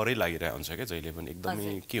एकदमै डरै लागिरहेको हुन्छ के जहिले पनि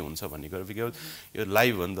एकदमै के हुन्छ भन्ने कुरा बिकज यो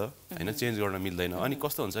लाइभ हो नि त हैन चेन्ज गर्न मिल्दैन अनि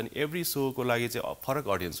कस्तो हुन्छ नि एभ्री शोको लागि चाहिँ फरक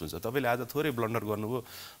ऑडियन्स हुन्छ तपाईले आज थोरै ब्लन्डर गर्नुभयो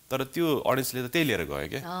तर त्यो ऑडियन्सले त त्यही लिएर गयो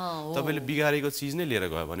के तपाईले बिगारेको चीज नै लिएर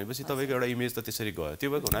गयो भनेपछि तपाईको एउटा इमेज त त्यसरी गयो त्यो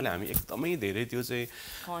भएको हुनाले हामी एकदमै धेरै त्यो चाहिँ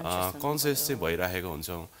कन्सियस चाहिँ भइराखेको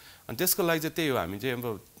हुन्छौं अनि त्यसको लागि चाहिँ त्यही हो हामी चाहिँ अब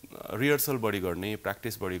रिहर्सल बढी गर्ने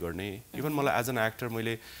प्र्याक्टिस बढी गर्ने इभन मलाई एज एन एक्टर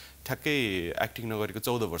मैले ठ्याक्कै एक्टिङ नगरेको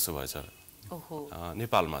 14 वर्ष भएछ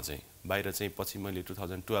नेपालमा चाहिँ बाहिर चाहिँ पछि मैले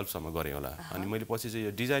 2012 सम्म गरे होला अनि मैले पछि चाहिँ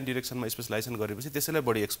यो डिजाइन डाइरेक्सनमा स्पेशलाइजेसन गरेपछि त्यसैलाई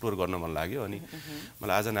बढी एक्सप्लोर गर्न मन लाग्यो अनि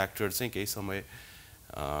मलाई एज एन एक्टर चाहिँ केही समय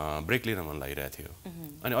ब्रेक लिन मन लागिरहेको थियो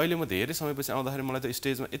अनि अहिले म धेरै समयपछि आउँदाखेरि मलाई त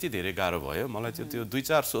स्टेजमा यति धेरै गाह्रो भयो मलाई त्यो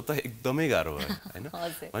 2-4 शो त एकदमै गाह्रो भयो हैन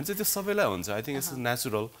भन्छ त्यो सबैलाई हुन्छ आई थिंक इट्स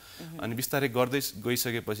नेचुरल अनि बिस्तारै गर्दै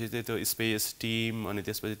गइसकेपछि चाहिँ त्यो स्पेस टिम अनि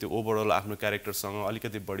त्यसपछि त्यो ओभरअल आफ्नो क्यारेक्टरसँग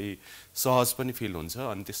अलिकति बढी सहज पनि फिल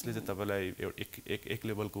हुन्छ अनि त्यसले चाहिँ तपाईलाई एक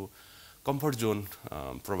लेभलको कम्फर्ट जोन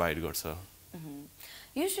प्रोवाइड गर्छ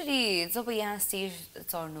युजुअली जब यहाँ स्टेज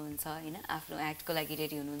चढ्नुहुन्छ हैन आफ्नो एक्टको लागि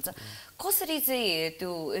रेडी हुनुहुन्छ कसरी चाहिँ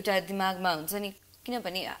त्यो एउटा दिमागमा हुन्छ नि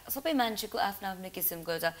किनभने सबै मान्छेको आफ्नो आफ्नो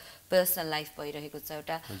किसिमको एउटा पर्सनल लाइफ भइरहेको छ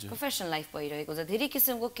एउटा प्रोफेसनल लाइफ भइरहेको छ धेरै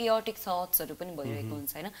किसिमको केओटिक थट्सहरु पनि भइरहेको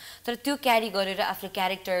हुन्छ हैन तर त्यो क्यारी गरेर आफ्नो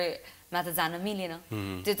क्यारेक्टरमा त जान मिलेन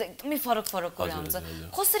त्यो चाहिँ एकदमै फरक कुरा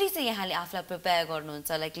हुन्छ कसरी चाहिँ यहाँले आफूलाई प्रिपेयर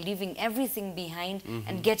गर्नुहुन्छ like living everything behind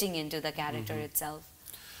and getting into the character itself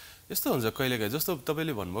यस्तो हुन्छ कहिलेकाहीँ जस्तो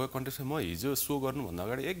तपाईले भन्नुभयो कन्टेक्स्टमा म हिजो शो गर्नुभन्दा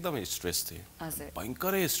अगाडि एकदमै स्ट्रेस थिएँ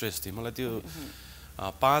भयंकरै स्ट्रेस थिएँ मलाई त्यो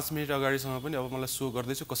 5 मिनेट अगाडिसम्म पनि अब मलाई शो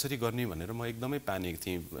गर्दैछु कसरी गर्ने भनेर म एकदमै प्यानिक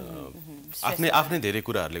थिएँ आफ्नै धेरै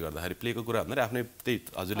कुराहरुले गर्दाखेरि प्लेको कुरा भन्दा आफ्नै त्यही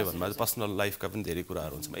हजुरले भन्नुभयो पर्सनल लाइफका पनि धेरै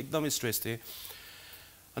कुराहरु हुन्छ म एकदमै स्ट्रेस थिएँ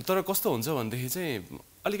अनि तर कस्तो हुन्छ भन्दाखेरि चाहिँ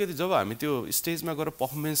अलिकति जब हामी त्यो स्टेजमा गएर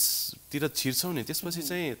पर्फर्मेन्सतिर छिर्छौं नि त्यसपछि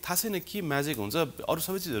चाहिँ थाहा छैन के म्याजिक हुन्छ अरु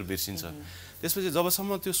सबै चीजहरु बिर्सिन्छ त्यसपछि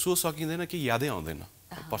जबसम्म त्यो शो सकिँदैन के यादै आउँदैन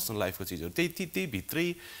पर्सनल लाइफको चीजहरु त्यही भित्रै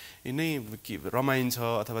नै रमाइन्छ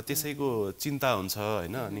अथवा त्यसैको चिन्ता हुन्छ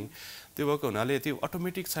हैन अनि त्यो भएको हुनाले त्यो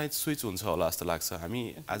अटोमेटिक सायद स्विच हुन्छ होला जस्तो लाग्छ हामी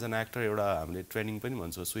एज एन एक्टर एउटा हामीले ट्रेनिङ पनि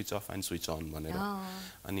भन्छौं switch off and switch on भनेर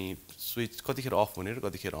अनि स्विच कतिखेर अफ हुने र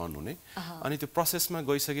कतिखेर अन हुने अनि त्यो प्रोसेसमा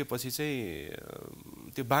गइसकेपछि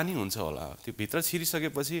चाहिँ त्यो बानी हुन्छ होला त्यो भित्र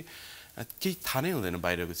छिरिसकेपछि केही थाहा नै हुँदैन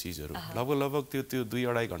बाहिरको चिजहरू लगभग त्यो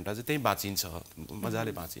 2-2.5 घन्टा चाहिँ त्यही बाँचिन्छ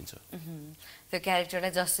मजाले बाँचिन्छ त्यो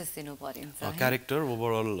क्यारेक्टरलाई जस्टिस दिनु परिन्छ क्यारेक्टर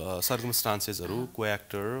ओभरअल सर्कमस्टान्सेसहरू को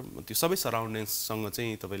एक्टर त्यो सबै सराउन्डिङ्ससँग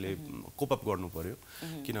चाहिँ तपाईँले कोप अप गर्नु पर्यो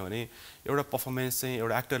किनभने एउटा पर्फर्मेन्स चाहिँ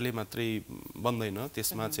एउटा एक्टरले मात्रै बन्दैन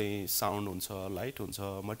त्यसमा चाहिँ साउन्ड हुन्छ लाइट हुन्छ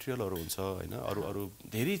मटेरियलहरू हुन्छ होइन अरू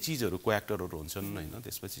धेरै चिजहरू को एक्टरहरू हुन्छन् होइन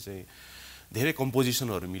त्यसपछि चाहिँ धेरै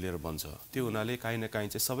कम्पोजिसनहरू मिलेर बन्छ त्यो हुनाले काहीँ न काहीँ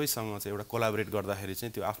चाहिँ सबैसँग चाहिँ एउटा कोलाबोरेट गर्दाखेरि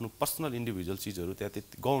चाहिँ त्यो आफ्नो पर्सनल इन्डिभिजुअल चिजहरू त्यहाँ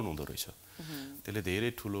त्यति गाउनु हुँदो रहेछ त्यसले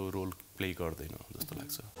धेरै ठुलो रोल प्ले गर्दैन जस्तो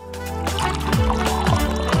लाग्छ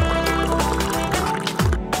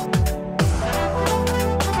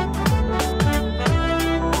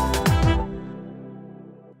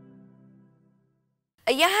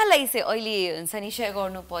यहाँलाई चाहिँ अहिले हुन्छ नि सेयर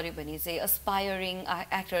गर्नु पर्यो भने चाहिँ अस्पायरिङ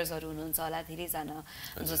एक्टर्सहरू हुनुहुन्छ होला धेरैजना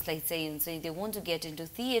जसलाई चाहिँ हुन्छ नि they want to get into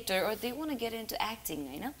theatre or they want to get into acting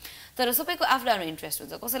होइन तर सबैको आफ्नो आफ्नो इन्ट्रेस्ट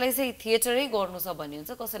हुन्छ कसैलाई चाहिँ थिएटरै गर्नु छ भन्ने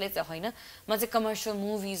हुन्छ कसैलाई चाहिँ होइन म चाहिँ कमर्सियल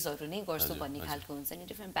मुभिजहरू नै गर्छु भन्ने खालको हुन्छ नि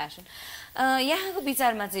डिफ्रेन्ट प्यासन यहाँको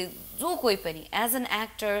विचारमा चाहिँ जो कोही पनि एज एन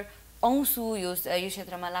एक्टर आउँछु यो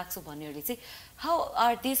क्षेत्रमा लाग्छु भन्नेहरूले चाहिँ how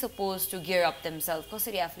are they suppose to gear up themselves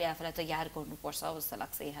कसरी आफूले आफूलाई तयार गर्नुपर्छ जस्तो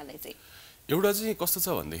लाग्छ यहाँलाई चाहिँ एउटा चाहिँ कस्तो छ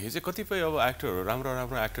भनेदेखि चाहिँ कतिपय अब एक्टरहरू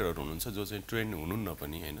राम्रो एक्टरहरू हुनुहुन्छ जो चाहिँ ट्रेन्ड हुनुहुन्न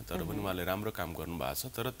पनि होइन तर पनि उहाँले राम्रो काम गर्नुभएको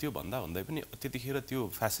छ तर त्यो भन्दा पनि त्यतिखेर त्यो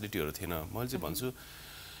फेसिलिटीहरू थिएन मैले चाहिँ भन्छु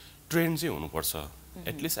ट्रेन्ड चाहिँ हुनुपर्छ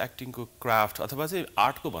एटलिस्ट एक्टिङको क्राफ्ट अथवा चाहिँ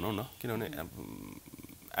आर्टको भनौँ न किनभने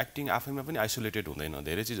एक्टिङ आफैमा पनि आइसोलेटेड हुँदैन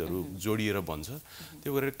धेरै चिजहरू जोडिएर बन्छ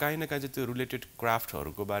त्यो गरेर काहीँ न काहीँ चाहिँ त्यो रिलेटेड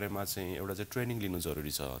क्राफ्टहरूको बारेमा चाहिँ एउटा चाहिँ ट्रेनिङ लिनु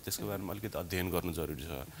जरुरी छ त्यसको बारेमा अलिकति अध्ययन गर्नु जरुरी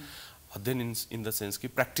छ अध्ययन इन द सेन्स कि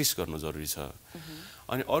प्र्याक्टिस गर्नु जरुरी छ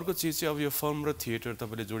अनि अर्को चिज चाहिँ अब यो फिल्म र थिएटर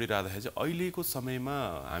तपाईँले जोडिराख्दाखेरि चाहिँ अहिलेको समयमा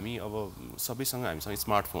हामी अब हामीसँग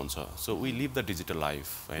स्मार्टफोन छ so we leave the digital life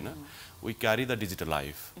होइन we carry the digital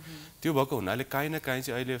life त्यो भएको हुनाले काहीँ न काहीँ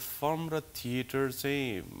चाहिँ अहिले फिल्म र थिएटर चाहिँ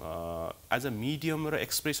एज अ मिडियम र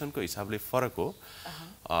एक्सप्रेसनको हिसाबले फरक हो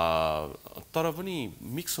तर पनि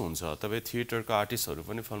मिक्स हुन्छ तपाईँ थिएटरको आर्टिस्टहरू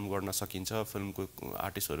पनि फिल्म गर्न सकिन्छ फिल्मको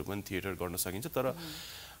आर्टिस्टहरू पनि थिएटर गर्न सकिन्छ तर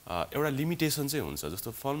एउटा लिमिटेसन चाहिँ हुन्छ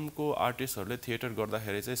जस्तो फिल्मको आर्टिस्टहरूले थिएटर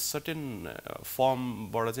गर्दाखेरि चाहिँ सर्टेन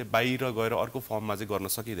फर्मबाट चाहिँ बाहिर गएर अर्को फर्ममा चाहिँ गर्न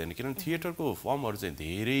सकिँदैन किनभने थिएटरको फर्महरू चाहिँ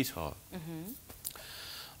धेरै छ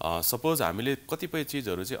सपोज हामीले कतिपय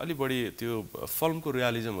चिजहरू चाहिँ अलि बढी त्यो फिल्मको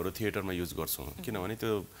रियलिजमहरू थिएटरमा युज गर्छौँ किनभने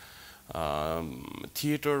त्यो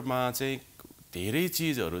थिएटरमा चाहिँ धेरै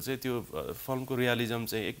चिजहरू चाहिँ त्यो फिल्मको रियलिजम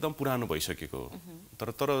चाहिँ एकदम पुरानो भइसकेको तर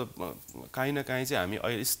काहीँ न काहीँ चाहिँ हामी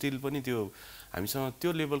अहिले स्टिल पनि त्यो हामीसँग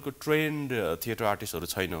त्यो लेभलको ट्रेन्ड थिएटर आर्टिस्टहरू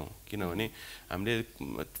छैनौँ किनभने हामीले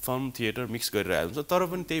फिल्म थिएटर मिक्स गरिरहेको हुन्छ तर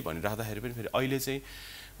पनि त्यही भनिराख्दाखेरि पनि फेरि अहिले चाहिँ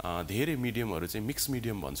धेरै मिडियमहरू चाहिँ मिक्स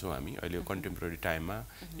मिडियम भन्छौँ हामी अहिले कन्टेम्पोरेरी टाइममा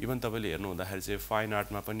इभन तपाईँले हेर्नु हुँदाखेरि चाहिँ फाइन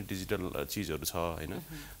आर्टमा पनि डिजिटल चिजहरू छ होइन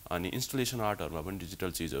अनि इन्स्टलेसन आर्टहरूमा पनि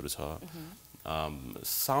डिजिटल चिजहरू छ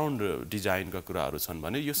साउन्ड डिजाइनका कुराहरू छन्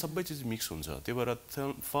भने यो सबै चिज मिक्स हुन्छ त्यही भएर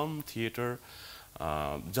फिल्म थिएटर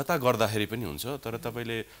जता गर्दाखेरि पनि हुन्छ तर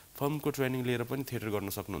तपाईँले फिल्मको ट्रेनिङ लिएर पनि थिएटर गर्न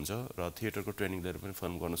सक्नुहुन्छ र थिएटरको ट्रेनिङ लिएर पनि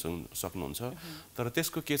फिल्म गर्न सक्नुहुन्छ तर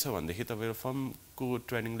त्यसको के छ भनेदेखि तपाईँले फिल्मको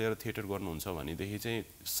ट्रेनिङ लिएर थिएटर गर्नुहुन्छ भनेदेखि चाहिँ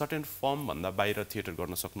सर्टेन फर्मभन्दा बाहिर थिएटर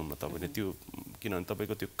गर्न सक्नुहुन्न तपाईँले त्यो किनभने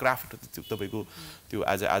तपाईँको त्यो क्राफ्ट तपाईँको त्यो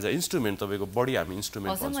एज अ इन्स्ट्रुमेन्ट तपाईँको बढी हामी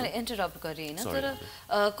इन्स्ट्रुमेन्ट भन्छौँ मैले इन्टरप्ट गरेँ होइन तर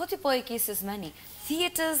कतिपय केसेसमा नि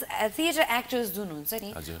थिएटर एक्टर्स जुन हुन्छ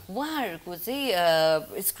नि उहाँहरूको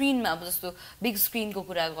चाहिँ स्क्रिनमा अब जस्तो बिग स्क्रिनको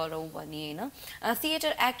कुरा गरौँ भने होइन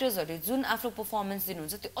थिएटर एक्टर्सहरूले जुन आफ्नो पर्फर्मेन्स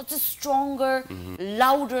दिनुहुन्छ त्यो अझ स्ट्रङ्गर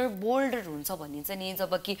लाउडर बोल्डर हुन्छ भनिन्छ नि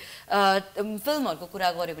जबकि फिल्महरूको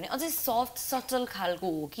कुरा गऱ्यो भने अझै सफ्ट सटल खालको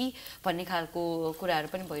हो कि भन्ने खालको कुराहरू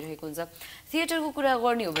पनि भइरहेको हुन्छ थिएटरको कुरा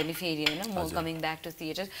गर्ने हो भने फेरि होइन म कमिङ ब्याक टु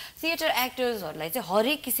थिएटर एक्टर्सहरूलाई चाहिँ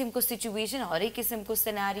हरेक किसिमको सिचुएसन हरेक किसिमको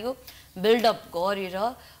सिनारियो बिल्डअप गरेर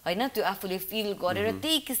होइन त्यो आफूले फिल गरेर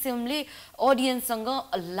त्यही किसिमले अडियन्ससँग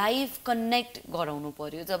लाइभ कनेक्ट गराउनु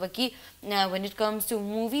पर्यो जबकि व्हेन इट कम्स टु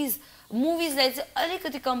मुभिजलाई चाहिँ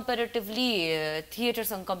अलिकति कम्पेरेटिभली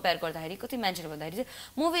थिएटरसँग कम्पेयर गर्दाखेरि कति मान्छेले भन्दाखेरि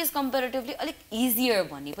चाहिँ मुभिज कम्पेरेटिभली अलिक इजियर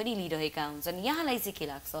भन्ने पनि लिइरहेका हुन्छन् यहाँलाई चाहिँ के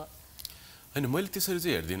लाग्छ होइन मैले त्यसरी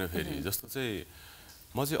चाहिँ हेर्दिनँ फेरि जस्तो चाहिँ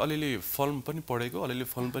म चाहिँ अलिअलि फिल्म पनि पढेको अलिअलि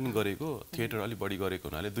फिल्म पनि गरेको थिएटर अलि बढी गरेको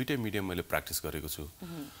हुनाले दुईटै मिडियम मैले प्र्याक्टिस गरेको छु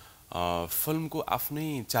फिल्मको आफ्नै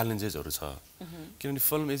च्यालेन्जेसहरू छ किनभने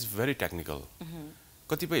फिल्म इज भेरी टेक्निकल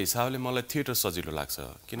कतिपय हिसाबले मलाई थिएटर सजिलो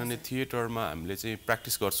लाग्छ किनभने थिएटरमा हामीले चाहिँ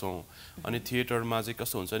प्र्याक्टिस गर्छौँ अनि थिएटरमा चाहिँ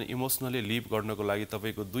कस्तो हुन्छ भने इमोसनली लिभ गर्नको लागि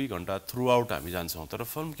तपाईँको 2 घण्टा थ्रु आउट हामी जान्छौँ तर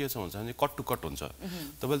फिल्म के हुन्छ भने कट टु कट हुन्छ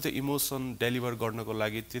तपाईँले त्यो इमोसन डेलिभर गर्नको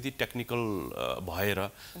लागि त्यति टेक्निकल भएर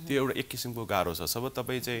त्यो एउटा एक किसिमको गाह्रो छ जब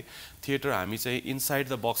तपाईँ चाहिँ थिएटर हामी चाहिँ इनसाइड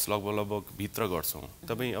द बक्स लगभग भित्र गर्छौँ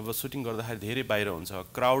तपाईँ अब सुटिङ गर्दाखेरि धेरै बाहिर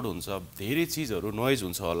हुन्छ क्राउड हुन्छ धेरै चिजहरू नोइज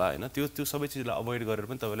हुन्छ होला होइन त्यो सबै चिजलाई अभोइड गरेर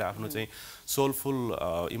पनि तपाईँले आफ्नो चाहिँ सोलफुल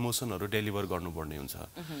इमोसनहरू डेलिभर गर्नुपर्ने हुन्छ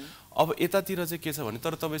अब यतातिर चाहिँ के छ भने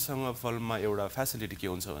तर तपाईँसँग फिल्ममा एउटा फेसिलिटी के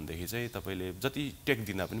हुन्छ भनेदेखि चाहिँ तपाईँले जति टेक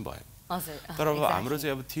दिँदा पनि भयो तर अब हाम्रो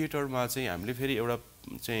चाहिँ अब थिएटरमा चाहिँ हामीले फेरि एउटा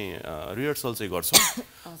चाहिँ रिहर्सल चाहिँ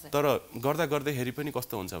गर्छौँ तर गर्दाखेरि पनि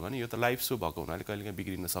कस्तो हुन्छ भने यो त लाइभ सो भएको हुनाले कहिलेकाहीँ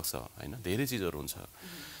बिग्रिन सक्छ होइन धेरै चिजहरू हुन्छ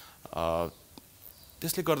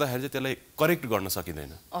त्यसले गर्दाखेरि चाहिँ त्यसलाई करेक्ट गर्न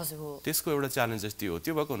सकिँदैन त्यसको एउटा च्यालेन्जेस त्यो हो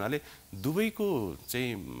त्यो भएको हुनाले दुवैको चाहिँ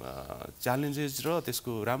च्यालेन्जेस र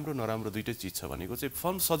त्यसको राम्रो नराम्रो दुईटै चिज छ भनेको चाहिँ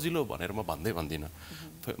फिल्म सजिलो भनेर म भन्दिनँ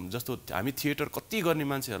जस्तो हामी थिएटर कति गर्ने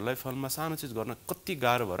मान्छेहरूलाई फिल्ममा सानो चिज गर्न कति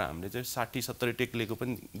गाह्रो भएर हामीले चाहिँ 60-70 टेक लिएको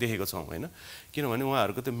पनि देखेको छौँ होइन किनभने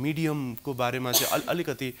उहाँहरूको त्यो मिडियमको बारेमा चाहिँ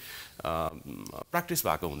अलिकति प्र्याक्टिस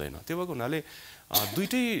भएको हुँदैन त्यो भएको हुनाले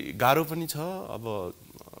दुईटै गाह्रो पनि छ अब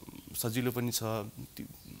सजिलो पनि छ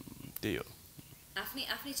त्यही हो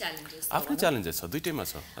आफ्नै च्यालेन्जेस छ दुईटैमा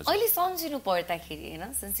छ अहिले सम्झिनु पर्दाखेरि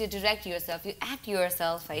हैन since you direct yourself you act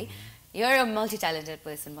yourself है you are a multi talented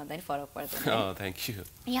person भन्दा नि फरक पर्दैन थ्याङ्क यू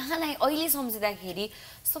यहाँलाई अहिले सम्झिँदाखेरि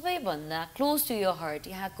सबैभन्दा क्लोज टु योर हार्ट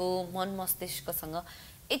यहाँको मन मस्तिष्कसँग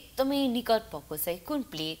एकदमै निकट भएको चाहिँ कुन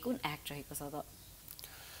प्ले कुन एक्ट रहेको छ त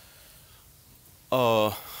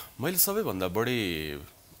मैले सबैभन्दा बढी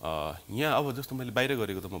यहाँ अब जस्तो मैले बाहिर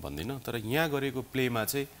गरेको त म भन्दिनँ तर यहाँ गरेको प्लेमा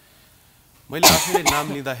चाहिँ मैले आफैले नाम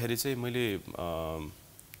लिँदाखेरि चाहिँ मैले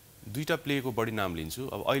दुईटा प्लेको बढी नाम लिन्छु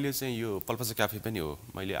अब अहिले चाहिँ यो पल्पसा क्याफे पनि हो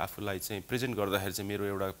मैले आफूलाई चाहिँ प्रेजेन्ट गर्दाखेरि चाहिँ मेरो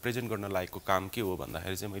एउटा प्रेजेन्ट गर्न लायकको काम के हो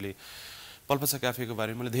भन्दाखेरि चाहिँ मैले पल्पसा क्याफेको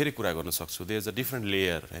बारेमा मैले धेरै कुरा गर्न सक्छु there is a different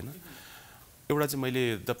layer होइन एउटा चाहिँ मैले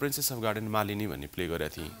the princess of garden Malini भन्ने प्ले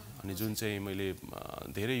गरेको थिएँ अनि जुन चाहिँ मैले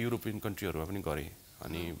धेरै युरोपियन कन्ट्रीहरूमा पनि गरेँ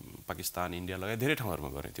अनि पाकिस्तान इन्डिया लगायत धेरै ठाउँहरूमा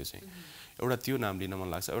गरेँ त्यो चाहिँ एउटा त्यो नाम लिन मन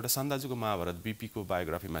लाग्छ एउटा सान्दाजुको महाभारत बीपीको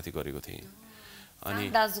बायोग्राफीमाथि गरेको थिएँ अनि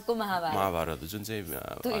महाभारत जुन चाहिँ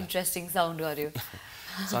इन्ट्रेस्टिङ साउन्ड गर्यो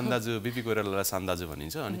सान्दाजु बीपी कोइरालालाई सान्दाजु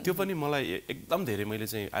भनिन्छ अनि त्यो पनि मलाई एकदम धेरै मैले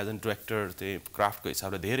चाहिँ एज एन डाइरेक्टर चाहिँ क्राफ्टको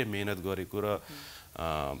हिसाबले धेरै मेहनत गरेको र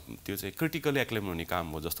त्यो चाहिँ क्रिटिकली एक्लेम हुने काम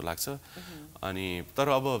हो जस्तो लाग्छ अनि तर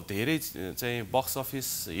अब धेरै चाहिँ बक्स अफिस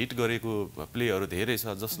हिट गरेको प्लेहरू धेरै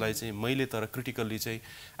छ जसलाई चाहिँ मैले तर क्रिटिकल्ली चाहिँ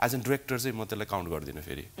एज एन डाइरेक्टर चाहिँ म त्यसलाई काउन्ट गर्दिनँ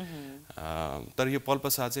फेरि तर यो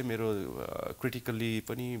पल्पसा चाहिँ मेरो क्रिटिकल्ली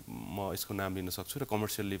पनि म यसको नाम लिन सक्छु र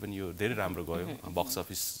कमर्सियल्ली पनि यो धेरै राम्रो गयो बक्स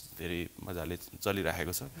अफिस धेरै मजाले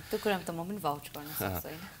चलिरहेको छ त्यो कुरामा त म पनि भाउच गर्न सक्छु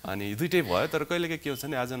हैन अनि दुईटै भयो तर कहिलेकाहीँ के हुन्छ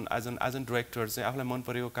नि एज एन डाइरेक्टर चाहिँ आफूलाई मन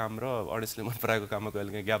परेको काम र अडियन्सले मन पराएको काममा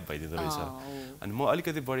कहिलेकाहीँ ग्याप भइदिँदो रहेछ अनि म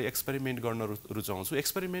अलिकति बढी एक्सपेरिमेन्ट गर्न रुचाउँछु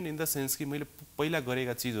एक्सपेरिमेन्ट इन द सेन्स कि मैले पहिला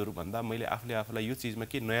गरेका चिजहरू भन्दा मैले आफूलाई यो चिजमा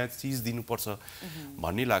के नयाँ चिज दिनुपर्छ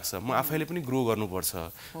भन्ने लाग्छ म आफैले पनि ग्रो गर्नुपर्छ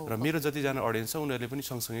र मेरो जतिजना अडियन्स छ उनीहरूले पनि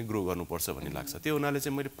सँगसँगै ग्रो गर्नुपर्छ भन्ने लाग्छ त्यो हुनाले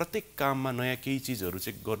चाहिँ मैले प्रत्येक काममा नयाँ केही चिजहरू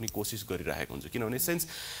चाहिँ गर्ने कोसिस गरिरहेको हुन्छु किनभने सेन्स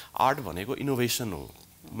आर्ट भनेको इनोभेसन हो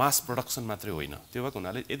मास प्रोडक्सन मात्रै होइन त्यो भएको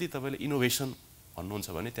हुनाले यदि तपाईँले इनोभेसन भन्नुहुन्छ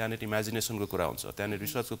भने त्यहाँनिर इमेजिनेसनको कुरा हुन्छ त्यहाँनिर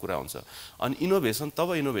रिसर्चको कुरा हुन्छ अनि इनोभेसन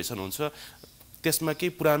तब इनोभेसन हुन्छ त्यसमा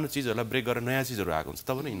केही पुरानो चिजहरूलाई ब्रेक गरेर नयाँ चिजहरू आएको हुन्छ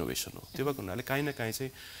तब नै इनोभेसन हो त्यो भएको हुनाले काहीँ न काहीँ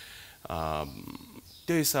चाहिँ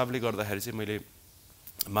त्यो हिसाबले गर्दाखेरि चाहिँ मैले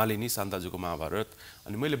मालिनी सान्ताजुको महाभारत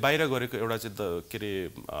अनि मैले बाहिर गरेको एउटा चाहिँ के अरे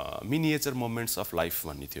मिनिएचर मोमेन्ट्स अफ लाइफ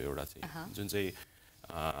भन्ने थियो एउटा चाहिँ जुन चाहिँ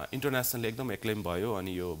इन्टरनेसनली एकदम एक्लेम भयो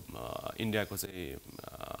अनि यो इन्डियाको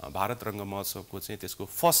चाहिँ भारत रङ्ग महोत्सवको चाहिँ त्यसको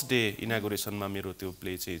फर्स्ट डे इनागुरेसनमा मेरो त्यो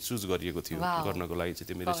प्ले चाहिँ चुज गरिएको थियो गर्नको लागि चाहिँ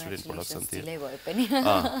त्यो मेरो स्टुडेन्ट प्रोडक्सन थियो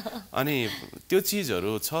अनि त्यो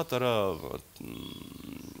चिजहरू छ तर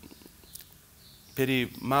फेरि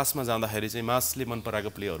मासमा जाँदाखेरि चाहिँ मासले मन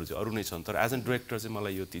पराएको प्लेहरू चाहिँ अरू नै छन् तर एज एन डाइरेक्टर चाहिँ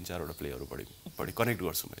मलाई यो 3-4वटा प्लेहरू बढी कनेक्ट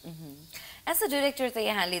गर्छु मैले एज अ डाइरेक्टर त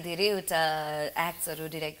यहाँले धेरैवटा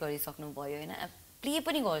एक्ट्सहरू डिरेक्ट गरिसक्नुभयो होइन प्ले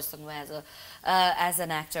पनि गरिसक्नुभयो एज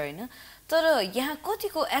एन एक्टर होइन तर यहाँ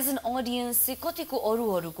कतिको एज एन अडियन्स चाहिँ कतिको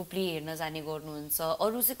अरूहरूको प्ले हेर्न जाने गर्नुहुन्छ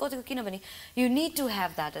अरू चाहिँ कतिको किनभने you need to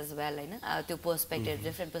have that as well होइन त्यो पर्सपेक्टिभ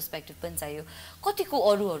डिफ्रेन्ट पर्सपेक्टिभ पनि चाहियो कतिको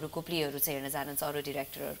अरूहरूको प्लेहरू चाहिँ हेर्न जानुहुन्छ अरू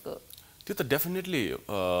डिरेक्टरहरूको त्यो त डेफिनेटली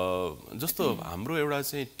जस्तो हाम्रो एउटा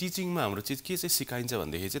चाहिँ टिचिङमा हाम्रो चिज के चाहिँ सिकाइन्छ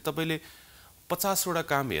भनेदेखि चाहिँ तपाईँले 50वटा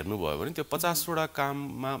काम हेर्नुभयो भने त्यो 50वटा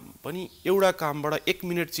काममा पनि एउटा कामबाट 1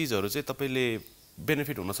 मिनट चिजहरू चाहिँ तपाईँले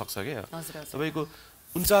बेनिफिट हुनसक्छ क्या तपाईँको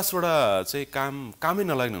 49वटा चाहिँ कामै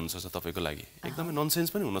नलाग्ने हुनसक्छ तपाईँको लागि एकदमै ननसेन्स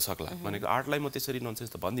पनि हुन सक्ला भनेको आर्टलाई म त्यसरी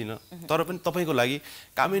ननसेन्स त भन्दिनँ तर पनि तपाईँको लागि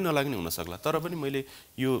कामै नलाग्ने हुन सक्ला तर पनि मैले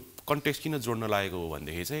यो कन्टेक्स्ट किन जोड्न लागेको हो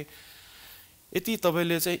भनेदेखि चाहिँ यति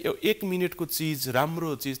तपाईँले चाहिँ 1 मिनटको चिज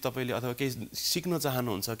राम्रो चिज तपाईँले अथवा केही सिक्न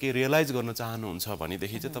चाहनुहुन्छ केही रियलाइज गर्न चाहनुहुन्छ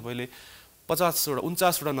भनेदेखि चाहिँ तपाईँले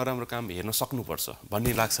 49वटा नराम्रो काम हेर्न सक्नुपर्छ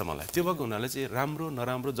भन्ने लाग्छ मलाई त्यो भएको हुनाले चाहिँ राम्रो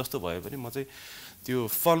नराम्रो जस्तो भए पनि म चाहिँ त्यो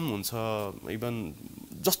फिल्म हुन्छ इभन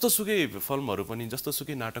जस्तोसुकै फिल्महरू पनि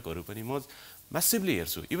जस्तोसुकै नाटकहरू पनि म म्यासिभली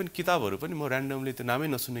हेर्छु इभन किताबहरू पनि म ऱ्यान्डमली त्यो नामै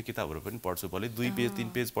नसुन्ने किताबहरू पनि पढ्छु भले 2 पेज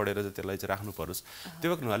 3 पेज पढेर चाहिँ त्यसलाई चाहिँ राख्नु परोस् त्यो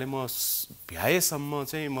भएको हुनाले म भ्याएसम्म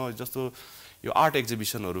चाहिँ म जस्तो यो आर्ट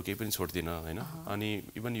एक्जिबिसनहरू केही पनि छोड्दिनँ होइन अनि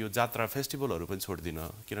इभन यो जात्रा फेस्टिभलहरू पनि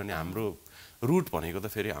छोड्दिनँ किनभने हाम्रो रुट भनेको त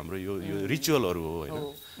फेरि हाम्रो यो रिचुअलहरू हो होइन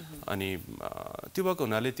अनि त्यो भएको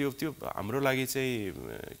हुनाले त्यो हाम्रो लागि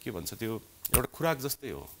चाहिँ के भन्छ त्यो एउटा खुराक जस्तै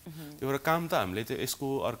हो त्यो एउटा काम त हामीले त्यो यसको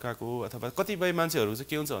अर्काको अथवा कतिपय मान्छेहरू चाहिँ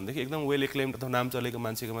के हुन्छ भनेदेखि एकदम वेल एक्लेम्ड अथवा नाम चलेको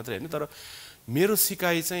मान्छेको मात्रै होइन तर मेरो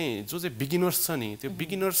सिकाइ चाहिँ जो चाहिँ बिगिनर्स छ नि त्यो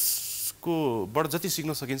बिगिनर्सको बाट जति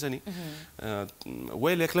सिक्न सकिन्छ नि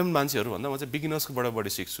वेल एक्लेम्ड मान्छेहरू भन्दा म चाहिँ बिगिनर्सको बाट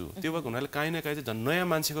बढी सिक्छु त्यो भएको हुनाले काहीँ न काहीँ चाहिँ झन् नयाँ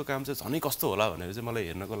मान्छेको काम चाहिँ झनै कस्तो होला भनेर चाहिँ मलाई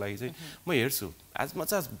हेर्नको लागि चाहिँ म हेर्छु एज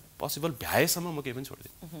मच एज पोसिबल भ्याएसम्म म केही पनि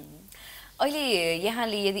छोड्दिनँ अहिले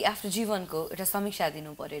यहाँले यदि आफ्नो जीवनको एउटा समीक्षा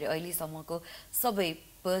दिनु पर्यो अरे अहिलेसम्मको सबै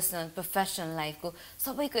पर्सनल प्रोफेसनल लाइफको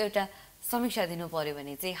सबैको एउटा समीक्षा दिनु पर्यो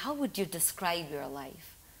भने चाहिँ how would you describe your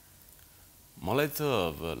life मलाई त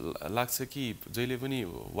लाग्छ कि जहिले पनि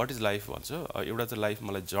वाट इज लाइफ भन्छ एउटा चाहिँ लाइफ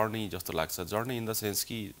मलाई जर्नी जस्तो लाग्छ जर्नी इन द सेन्स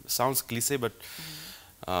कि साउन्ड्स क्लिसे बट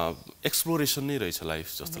एक्सप्लोरेसन नै रहेछ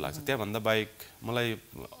लाइफ जस्तो लाग्छ त्यहाँभन्दा बाहेक मलाई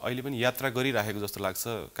अहिले पनि यात्रा गरिराखेको जस्तो लाग्छ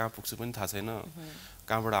कहाँ पुग्छु पनि थाहा छैन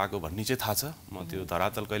कहाँबाट आएको भन्ने चाहिँ थाहा छ म त्यो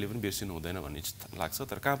धरातल कहिले पनि बिर्सिनु हुँदैन भन्ने लाग्छ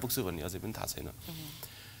तर कहाँ पुग्छु भन्ने अझै पनि थाहा छैन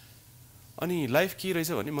अनि लाइफ के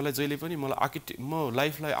रहेछ भने मलाई जहिले पनि मलाई म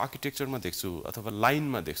लाइफलाई आर्किटेक्चरमा देख्छु अथवा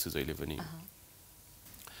लाइनमा देख्छु जहिले पनि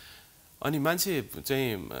अनि मान्छे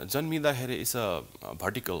चाहिँ जन्मिँदाखेरि इज अ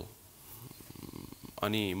भर्टिकल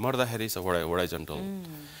अनि मर्दाखेरि इज अ होराइजन्टल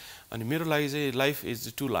अनि मेरो लागि चाहिँ लाइफ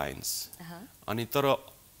इज 2 लाइन्स अनि तर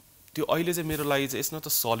त्यो अहिले चाहिँ मेरो लागि चाहिँ it's not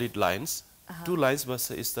a solid lines 2 lines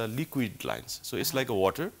bus is the liquid lines so it's like a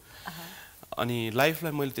water अनि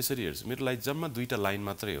लाइफलाई मैले त्यसरी हेर्छु मेरो लाइफ जम्मा 2टा लाइन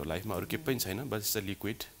मात्रै हो लाइफमा अरू केही पनि छैन बस इट्स अ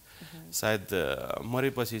लिक्विड सायद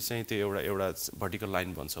मरेपछि चाहिँ त्यो एउटा भर्टिकल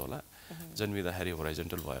लाइन बन्छ होला जन्मिँदाखेरि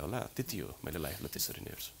होराइजन्टल भयो होला त्यति हो मैले लाइफलाई त्यसरी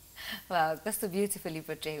नै हेर्छु Wow, कस्तो ब्युटिफुली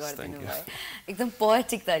पोर्ट्रे गरिदिनु भयो एकदम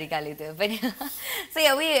पोएटिक तरिकाले त्यो पनि so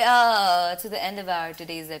yeah we to the and of our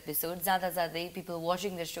today's episode जाँदा जाँदै पिपल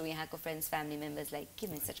वाचिङ द शो यहाँको फ्रेन्ड्स फ्यामिली मेम्बर्सलाई के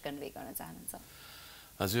मेसेज कन्भे गर्न चाहनुहुन्छ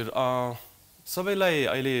हजुर सबैलाई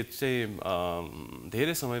अहिले चाहिँ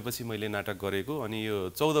धेरै समयपछि मैले नाटक गरेको अनि यो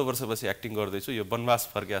 14 वर्षपछि एक्टिङ गर्दैछु यो वनवास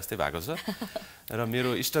फर्के जस्तै भएको छ र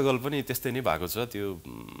मेरो स्ट्रगल पनि त्यस्तै नै भएको छ त्यो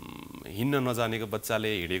हिँड्न नजानेको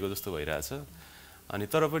बच्चाले हिँडेको जस्तो भइरहेछ अनि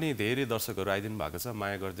तर पनि धेरै दर्शकहरू आइदिनु भएको छ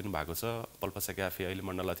माया गरिदिनु भएको छ पल्पसा क्याफे अहिले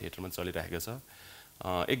मण्डला थिएटरमा चलिरहेको छ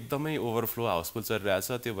एकदमै ओभरफ्लो हाउसफुल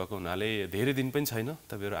चलिरहेछ त्यो भएको हुनाले धेरै दिन पनि छैन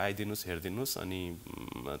तपाईहरु आइदिनुस् हेर्दिनुस् अनि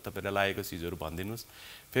तपाईहरुलाई लागेको चीजहरु भन्दिनुस्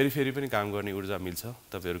फेरि पनि काम गर्ने ऊर्जा मिल्छ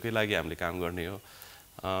तपाईहरुकै लागि हामीले काम गर्ने हो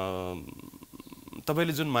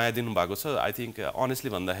तपाईले जुन माया दिनु भएको छ आई थिंक अनेस्टली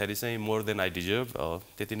भन्दाखेरि चाहिँ मोर देन आई डिजर्भ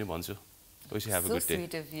त्यति नै भन्छु Wish you have a good day. So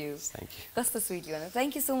sweet of you. Thank you. That's the sweet one.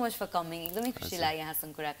 Thank you so much for coming. एकदमै खुसी लाग्यो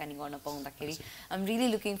यहाँसँग कुराकानी गर्न पाउँदाखेरि. I'm really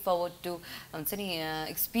looking forward to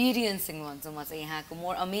experiencing भन्छौँ म चाहिँ यहाँको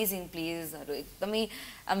more amazing playsहरु एकदमै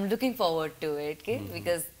I'm looking forward to it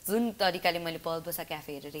because जुन तरिकाले मैले पल्पसा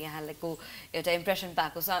क्याफे हेरेर यहाँको एउटा इम्प्रेसन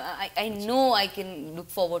पाएको छ I know I can look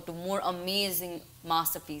forward to more amazing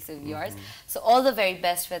masterpiece of yours. So all the very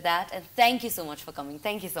best for that and thank you so much for coming.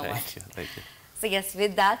 Thank you so much. Thank you. So yes,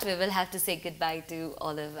 with that, we will have to say goodbye to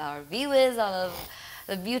all of our viewers, all of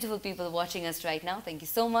the beautiful people watching us right now. Thank you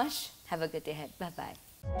so much. Have a good day ahead. Bye-bye.